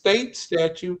 then the state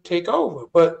statute take over.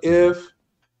 But if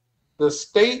the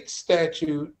state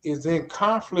statute is in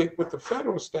conflict with the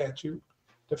federal statute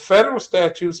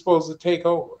is supposed to take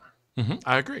over.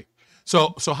 I agree.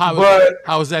 So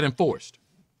how is that enforced?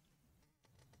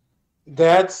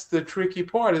 That's the tricky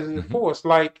part, is enforced.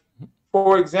 Like,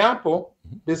 for example,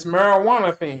 this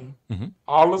marijuana thing.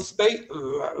 A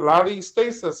lot of these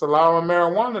states that's allowing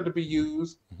marijuana to be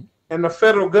used, and the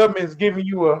federal government is giving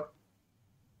you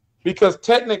because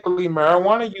technically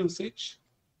marijuana usage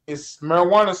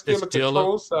marijuana is still a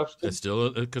controlled substance. It's still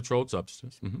a controlled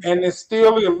substance. And it's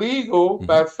still illegal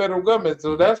by the federal government.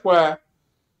 So that's why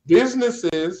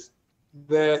businesses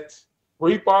that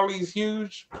reap all these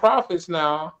huge profits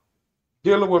now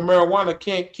dealing with marijuana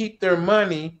can't keep their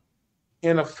money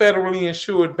in a federally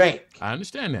insured bank. I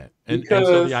understand that. And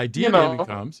so the idea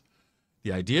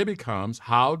becomes,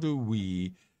 how do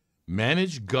we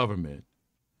manage government,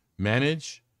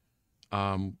 manage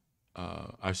our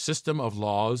system of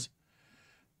laws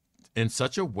in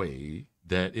such a way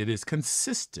that it is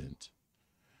consistent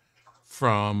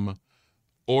from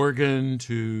Oregon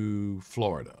to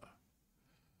Florida,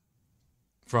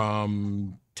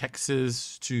 from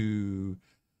Texas to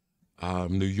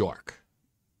New York?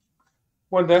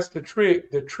 Well, that's the trick.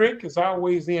 The trick is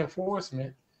always the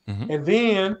enforcement. And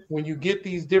then when you get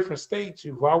these different states,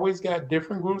 you've always got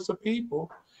different groups of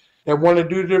people that want to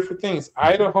do different things.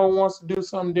 Idaho wants to do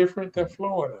something different than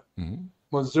Florida.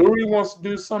 Missouri wants to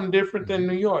do something different than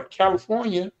New York.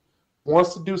 California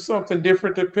wants to do something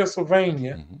different than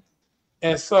Pennsylvania.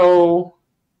 And so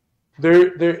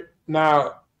they're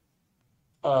now,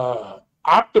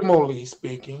 optimally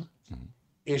speaking,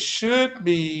 it should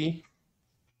be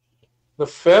the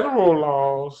federal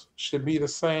laws should be the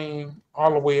same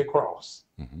all the way across.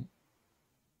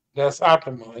 That's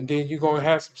optimal. And then you're going to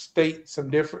have some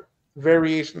different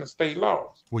variation of state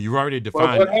laws. Well, you already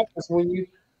defined. What happens when you?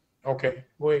 Okay,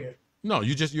 go ahead. No,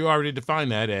 you already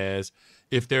defined that as,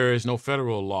 if there is no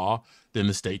federal law, then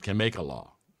the state can make a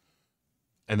law,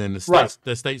 and then the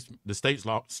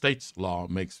state's law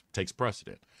takes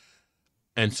precedent.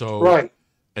 And so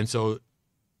And so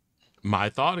my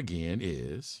thought again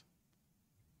is,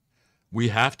 we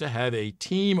have to have a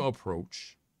team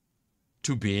approach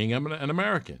to being an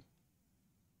American.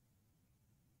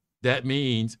 That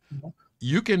means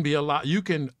you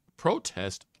can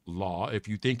protest law if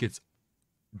you think it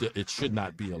should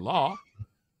not be a law,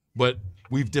 but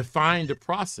we've defined a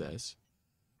process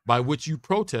by which you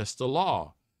protest the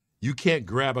law. You can't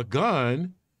grab a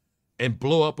gun and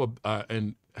blow up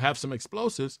and have some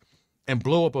explosives and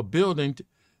blow up a building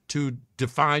to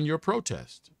define your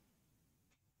protest.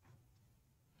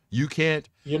 You can't.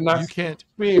 You can't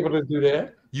be able to do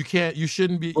that. You can't. You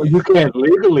shouldn't be. Well, you can't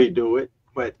legally do it,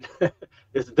 but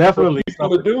it's definitely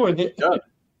people doing it.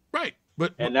 Right,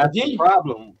 and that's the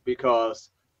problem, because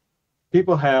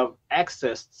people have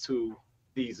access to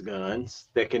these guns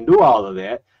that can do all of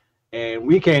that, and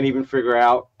we can't even figure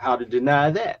out how to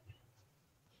deny that.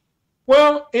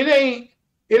 Well, it ain't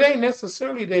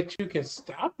necessarily that you can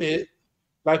stop it,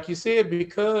 like you said,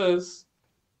 because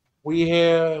we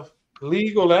have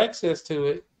legal access to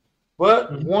it.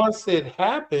 But once it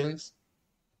happens,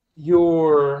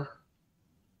 your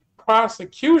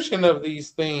prosecution of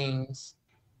these things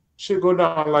should go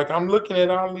down. Like, I'm looking at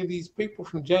all of these people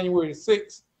from January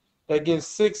 6th that get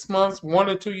 6 months, 1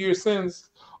 or 2 year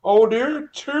sentence. Oh, they're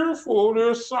tearful,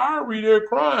 they're sorry, they're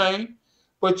crying.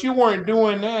 But you weren't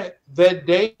doing that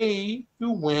day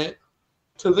you went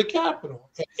to the Capitol.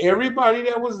 And everybody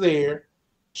that was there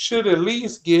should at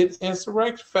least get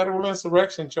federal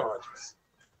insurrection charges,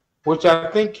 which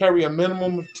I think carry a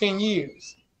minimum of 10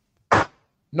 years.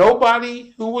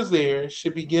 Nobody who was there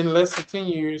should be getting less than 10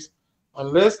 years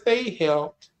unless they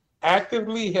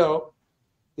actively helped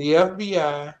the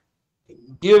FBI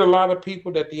get a lot of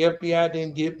people that the FBI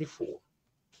didn't get before.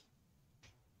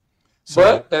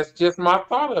 But that's just my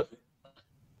thought of it.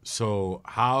 So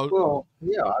how? Well,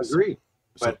 yeah, I agree.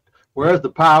 But where's the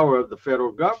power of the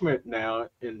federal government now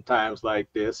in times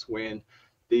like this, when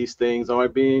these things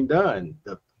aren't being done?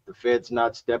 The Fed's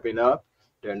not stepping up.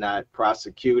 They're not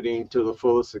prosecuting to the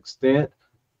fullest extent.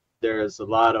 There's a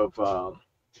lot of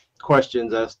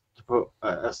questions as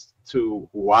to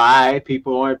why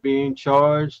people aren't being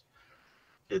charged.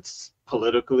 It's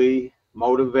politically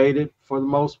motivated for the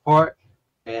most part.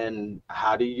 And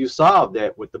how do you solve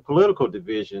that with the political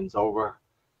divisions over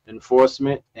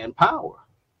enforcement and power?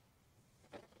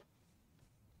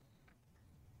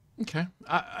 Okay.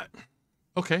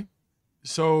 Okay.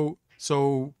 So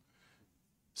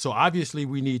obviously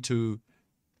we need to,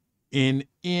 in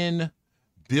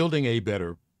building a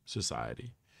better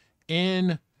society,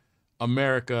 in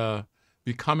America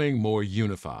becoming more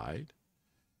unified,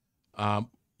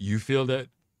 you feel that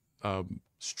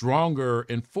stronger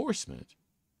enforcement,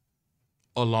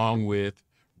 along with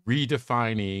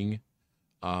redefining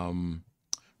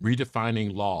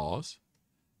laws,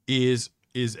 is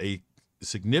a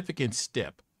significant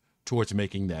step towards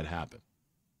making that happen.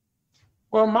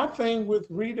 Well, my thing with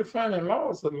redefining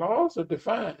laws, the laws are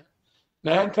defined.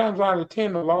 9 times out of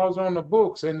 10, the laws are on the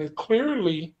books, and it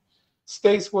clearly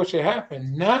states what should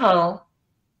happen. Now,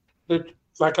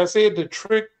 like I said, the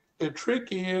trick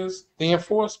is the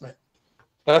enforcement.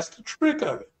 That's the trick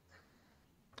of it.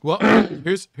 Well,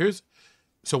 here's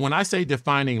so when I say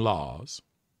defining laws,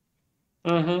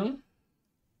 Mm-hmm.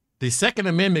 the Second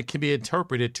Amendment can be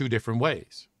interpreted 2 different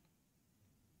ways.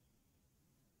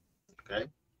 Okay.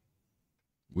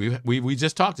 We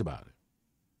just talked about it.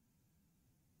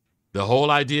 The whole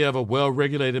idea of a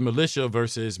well-regulated militia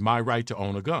versus my right to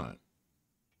own a gun.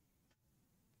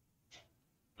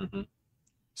 Mm-hmm.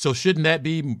 So shouldn't that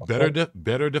be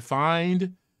better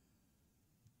defined?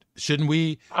 Shouldn't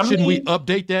we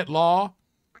update that law?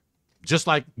 Just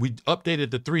like we updated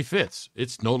the 3/5.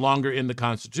 It's no longer in the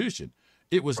Constitution.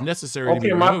 It was necessary to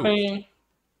be removed.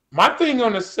 My thing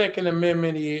on the Second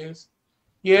Amendment is,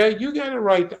 yeah, you got a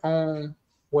right to own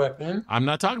weapon. I'm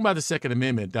not talking about the Second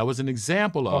Amendment. That was an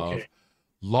example of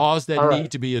laws that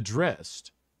need to be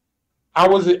addressed.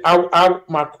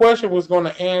 My question was going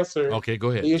to answer. Okay, go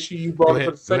ahead. The issue you brought up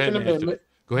for the Second Amendment.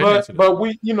 Go ahead and answer it. But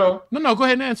we, No, go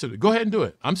ahead and answer it. Go ahead and do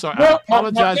it. I'm sorry. No, I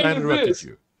apologize. my I interrupted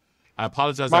you. I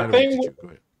apologize. I interrupted you. Go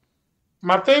ahead.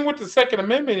 My thing with the Second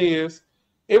Amendment is,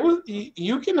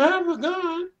 you can have a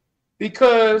gun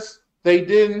because they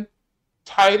didn't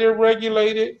tighter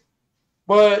regulate it,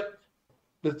 but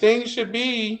the thing should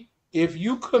be, if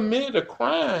you commit a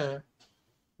crime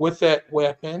with that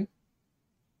weapon,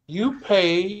 you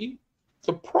pay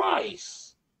the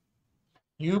price.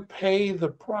 You pay the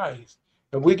price.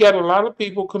 And we got a lot of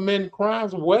people committing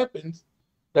crimes with weapons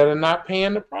that are not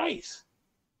paying the price.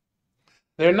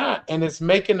 They're not. And it's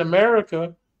making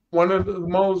America one of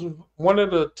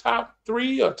the top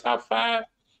 3 or top 5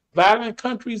 violent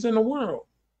countries in the world.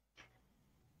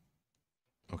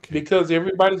 Okay. Because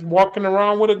everybody's walking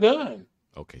around with a gun.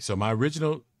 Okay. So my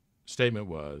original statement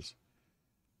was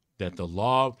that the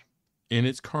law in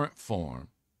its current form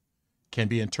can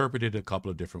be interpreted a couple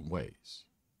of different ways.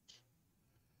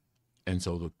 And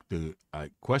so the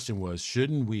question was,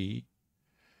 shouldn't we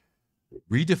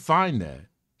redefine that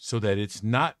so that it's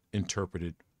not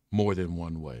interpreted more than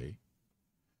one way,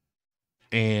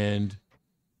 and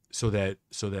so that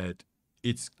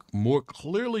it's more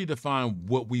clearly defined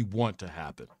what we want to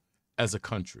happen as a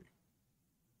country?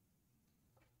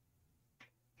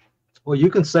 Well, you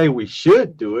can say we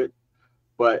should do it,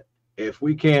 but if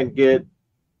we can't get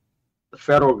the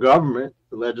federal government,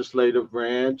 the legislative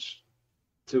branch,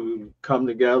 to come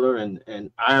together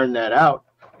and iron that out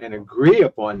and agree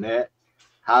upon that,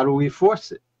 how do we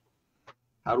force it?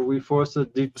 How do we force a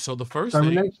So the first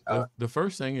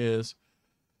thing is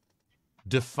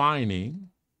defining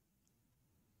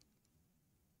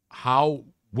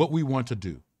what we want to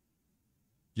do.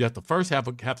 You have to first have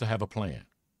to have a plan.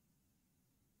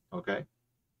 Okay.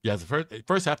 You have to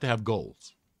first have to have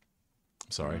goals.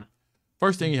 Sorry. Mm-hmm.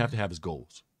 First thing you have to have is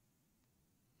goals.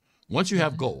 Once you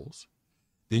have goals,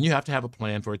 then you have to have a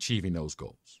plan for achieving those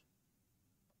goals.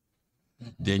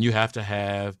 Mm-hmm. Then you have to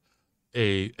have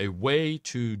a way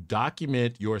to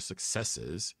document your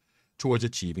successes towards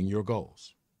achieving your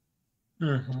goals.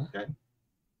 Mm-hmm. Okay.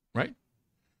 Right?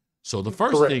 So the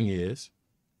first thing is,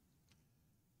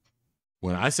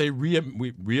 when I say we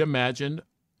reimagined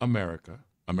America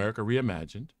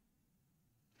reimagined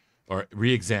or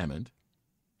reexamined,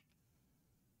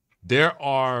 there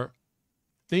are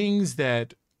things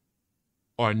that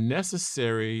are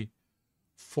necessary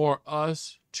for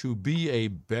us to be a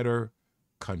better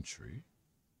country.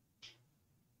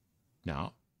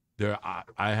 Now,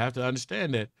 I have to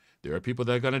understand that there are people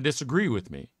that are going to disagree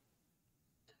with me.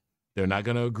 They're not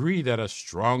going to agree that a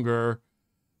stronger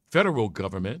federal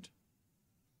government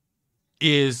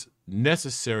is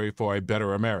necessary for a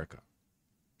better America.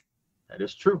 That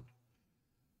is true.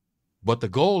 But the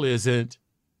goal isn't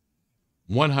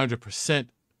 100%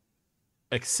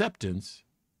 acceptance.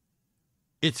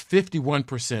 It's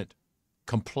 51%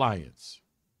 compliance.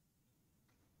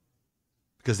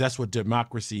 Because that's what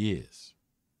democracy is.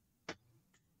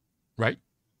 Right?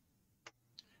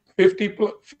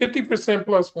 50%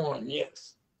 plus one,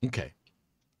 yes. Okay.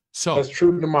 So that's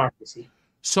true democracy.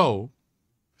 So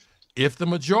if the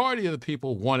majority of the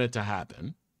people want it to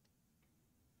happen,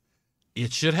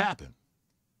 it should happen.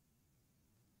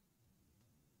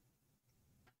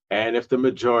 And if the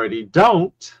majority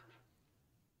don't,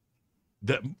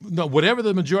 whatever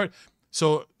the majority,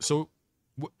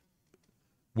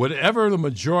 whatever the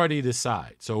majority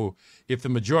decides. So if the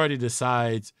majority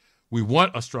decides we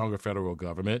want a stronger federal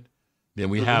government, then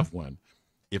we have one.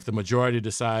 If the majority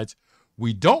decides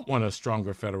we don't want a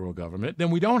stronger federal government, then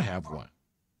we don't have one.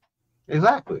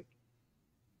 Exactly.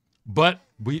 But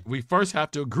we first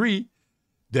have to agree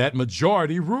that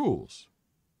majority rules.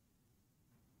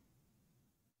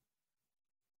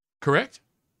 Correct?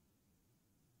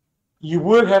 You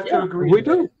would have to agree. We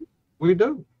do. We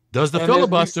do. Does the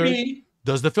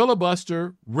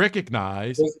filibuster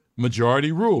recognize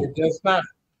majority rule? It does not.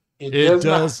 It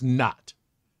does not.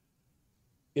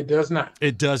 It does not.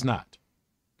 It does not.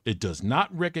 It does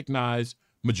not recognize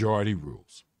majority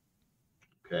rules.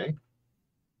 Okay.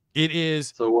 It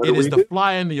is So the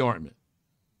fly in the ointment.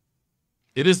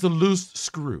 It is the loose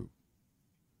screw.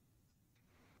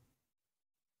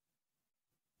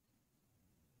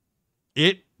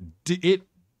 It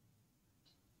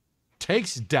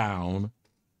takes down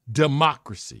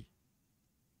democracy.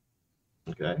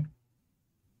 Okay.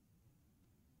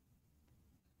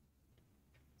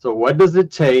 So what does it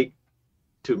take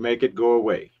to make it go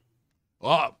away?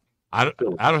 Well, I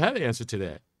don't have an answer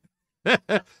to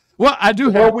that. Well, I do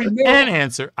have an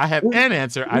answer. I have an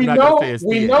answer. I'm not going to say it's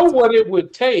we know what it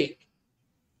would take,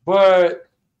 but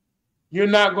you're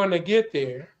not going to get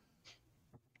there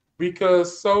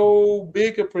because so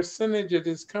big a percentage of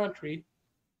this country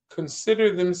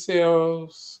consider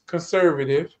themselves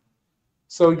conservative.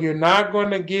 So you're not going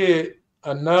to get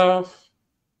enough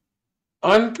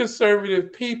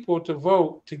unconservative people to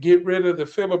vote to get rid of the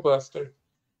filibuster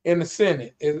in the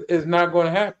Senate. It's not going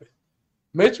to happen.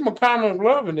 Mitch McConnell's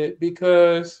loving it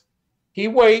because he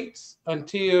waits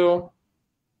until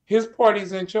his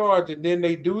party's in charge and then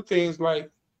they do things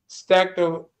like stack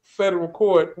the federal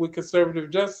court with conservative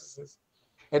justices.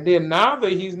 And then now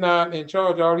that he's not in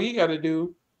charge, all he got to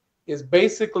do is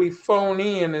basically phone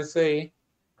in and say,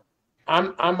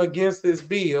 I'm against this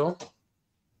bill.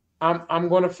 I'm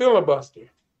going to filibuster.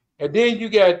 And then you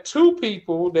got two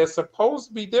people that's supposed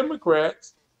to be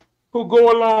Democrats who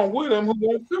go along with him who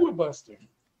won't filibuster.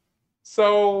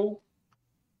 So,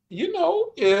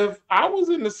 if I was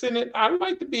in the Senate, I'd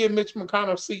like to be in Mitch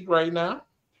McConnell's seat right now.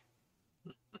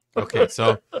 Okay,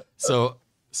 so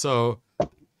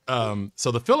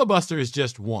the filibuster is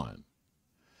just one.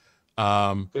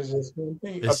 It's just one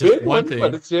thing. It's just one thing,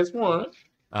 but it's just one.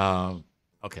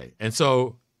 Okay, and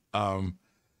so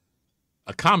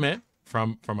a comment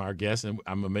from our guest, and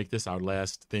I'm gonna make this our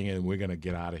last thing, and we're gonna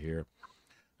get out of here,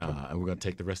 and we're gonna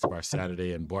take the rest of our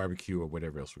Saturday and barbecue or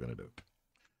whatever else we're gonna do.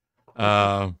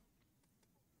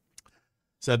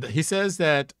 So he says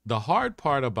that the hard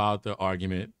part about the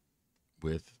argument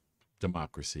with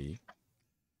democracy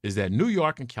is that New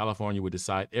York and California would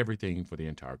decide everything for the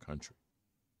entire country.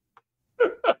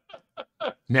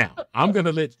 Now, I'm going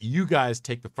to let you guys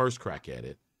take the first crack at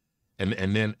it,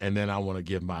 and then I want to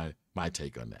give my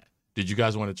take on that. Did you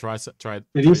guys want to try?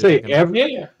 Did he say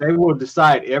everything? They will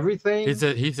decide everything?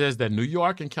 He says that New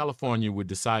York and California would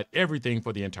decide everything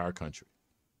for the entire country.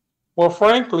 Well,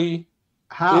 frankly,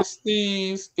 how it's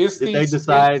these they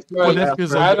decide? Well, that's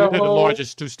because they're the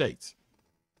largest two states.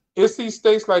 It's these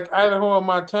states like Idaho and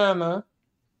Montana,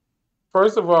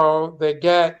 first of all, that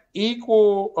got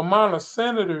equal amount of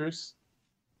senators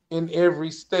in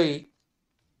every state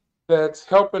that's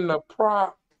helping to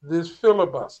prop this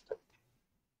filibuster.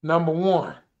 Number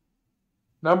one.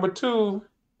 Number two,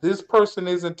 this person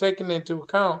isn't taking into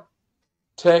account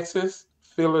Texas,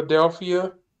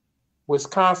 Philadelphia,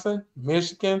 Wisconsin,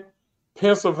 Michigan,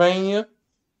 Pennsylvania,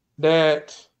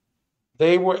 that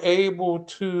they were able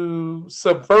to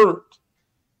subvert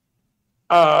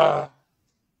and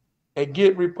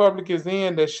get Republicans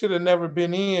in that should have never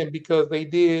been in because they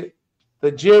did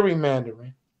the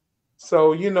gerrymandering.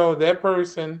 So, that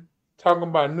person talking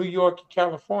about New York and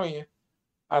California,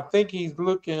 I think he's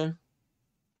looking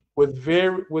with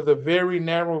a very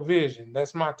narrow vision.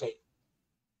 That's my take.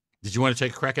 Did you want to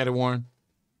take a crack at it, Warren?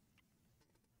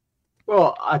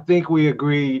 Well, I think we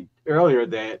agreed earlier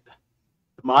that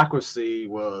democracy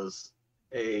was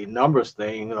a numbers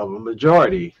thing of a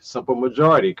majority, simple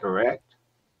majority, correct?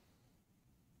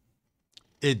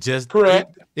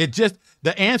 Correct. It just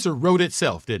the answer wrote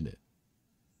itself, didn't it?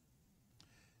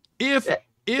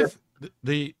 If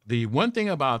the one thing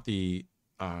about the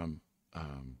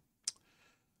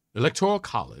Electoral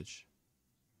College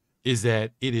is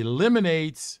that it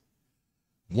eliminates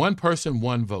one person,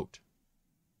 one vote.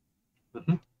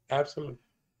 Mm-hmm. Absolutely.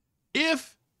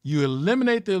 If you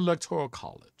eliminate the Electoral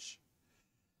College,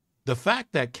 the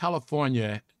fact that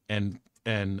California and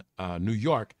New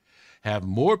York have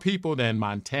more people than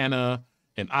Montana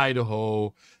and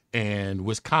Idaho and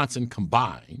Wisconsin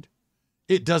combined,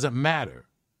 it doesn't matter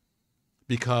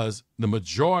because the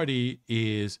majority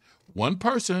is one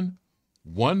person,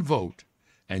 one vote,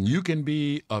 and you can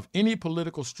be of any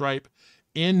political stripe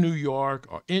in New York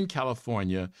or in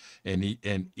California,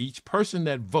 and each person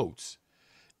that votes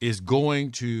is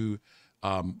going to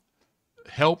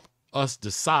help us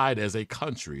decide as a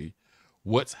country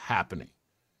what's happening.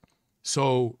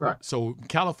 So, Right. So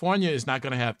California is not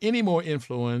going to have any more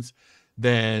influence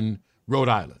than Rhode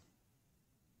Island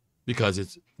because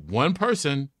it's one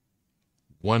person,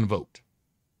 one vote.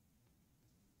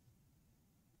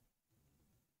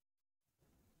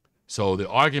 So the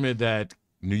argument that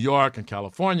New York and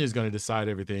California is going to decide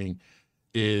everything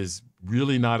is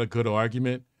really not a good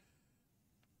argument.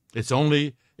 It's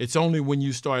only when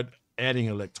you start adding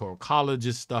electoral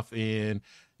colleges stuff in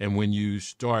and when you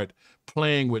start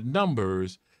playing with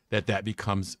numbers that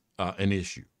becomes an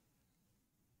issue.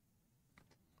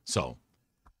 So,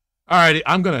 all righty,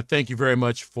 I'm going to thank you very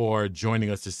much for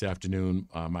joining us this afternoon,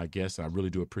 my guests. I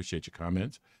really do appreciate your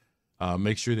comments.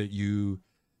 Make sure that you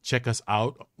check us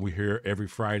out. We're here every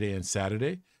Friday and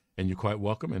Saturday, and you're quite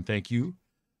welcome, and thank you.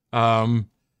 So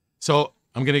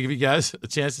I'm going to give you guys a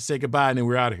chance to say goodbye, and then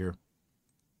we're out of here.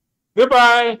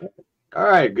 Goodbye. All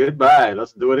right, goodbye.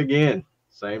 Let's do it again.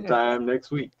 Same time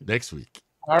next week. Next week.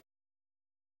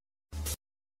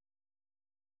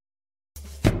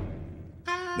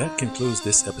 That concludes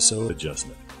this episode of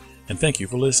Adjustment, and thank you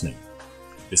for listening.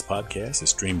 This podcast is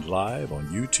streamed live on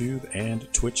YouTube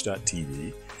and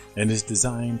Twitch.tv and is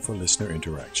designed for listener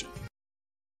interaction.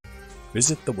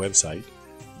 Visit the website,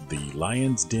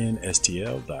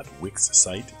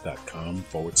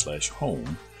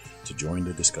 thelionsdenstl.wixsite.com/home to join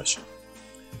the discussion.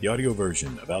 The audio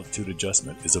version of Altitude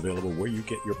Adjustment is available where you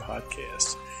get your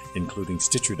podcasts, including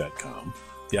Stitcher.com,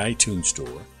 the iTunes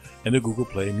Store, and the Google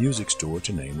Play Music Store,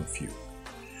 to name a few.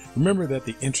 Remember that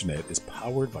the internet is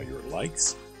powered by your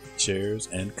likes, shares,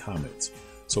 and comments.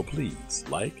 So please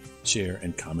like, share,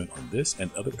 and comment on this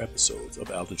and other episodes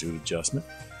of Altitude Adjustment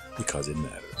because it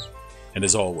matters. And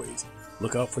as always,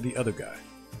 look out for the other guy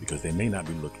because they may not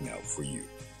be looking out for you.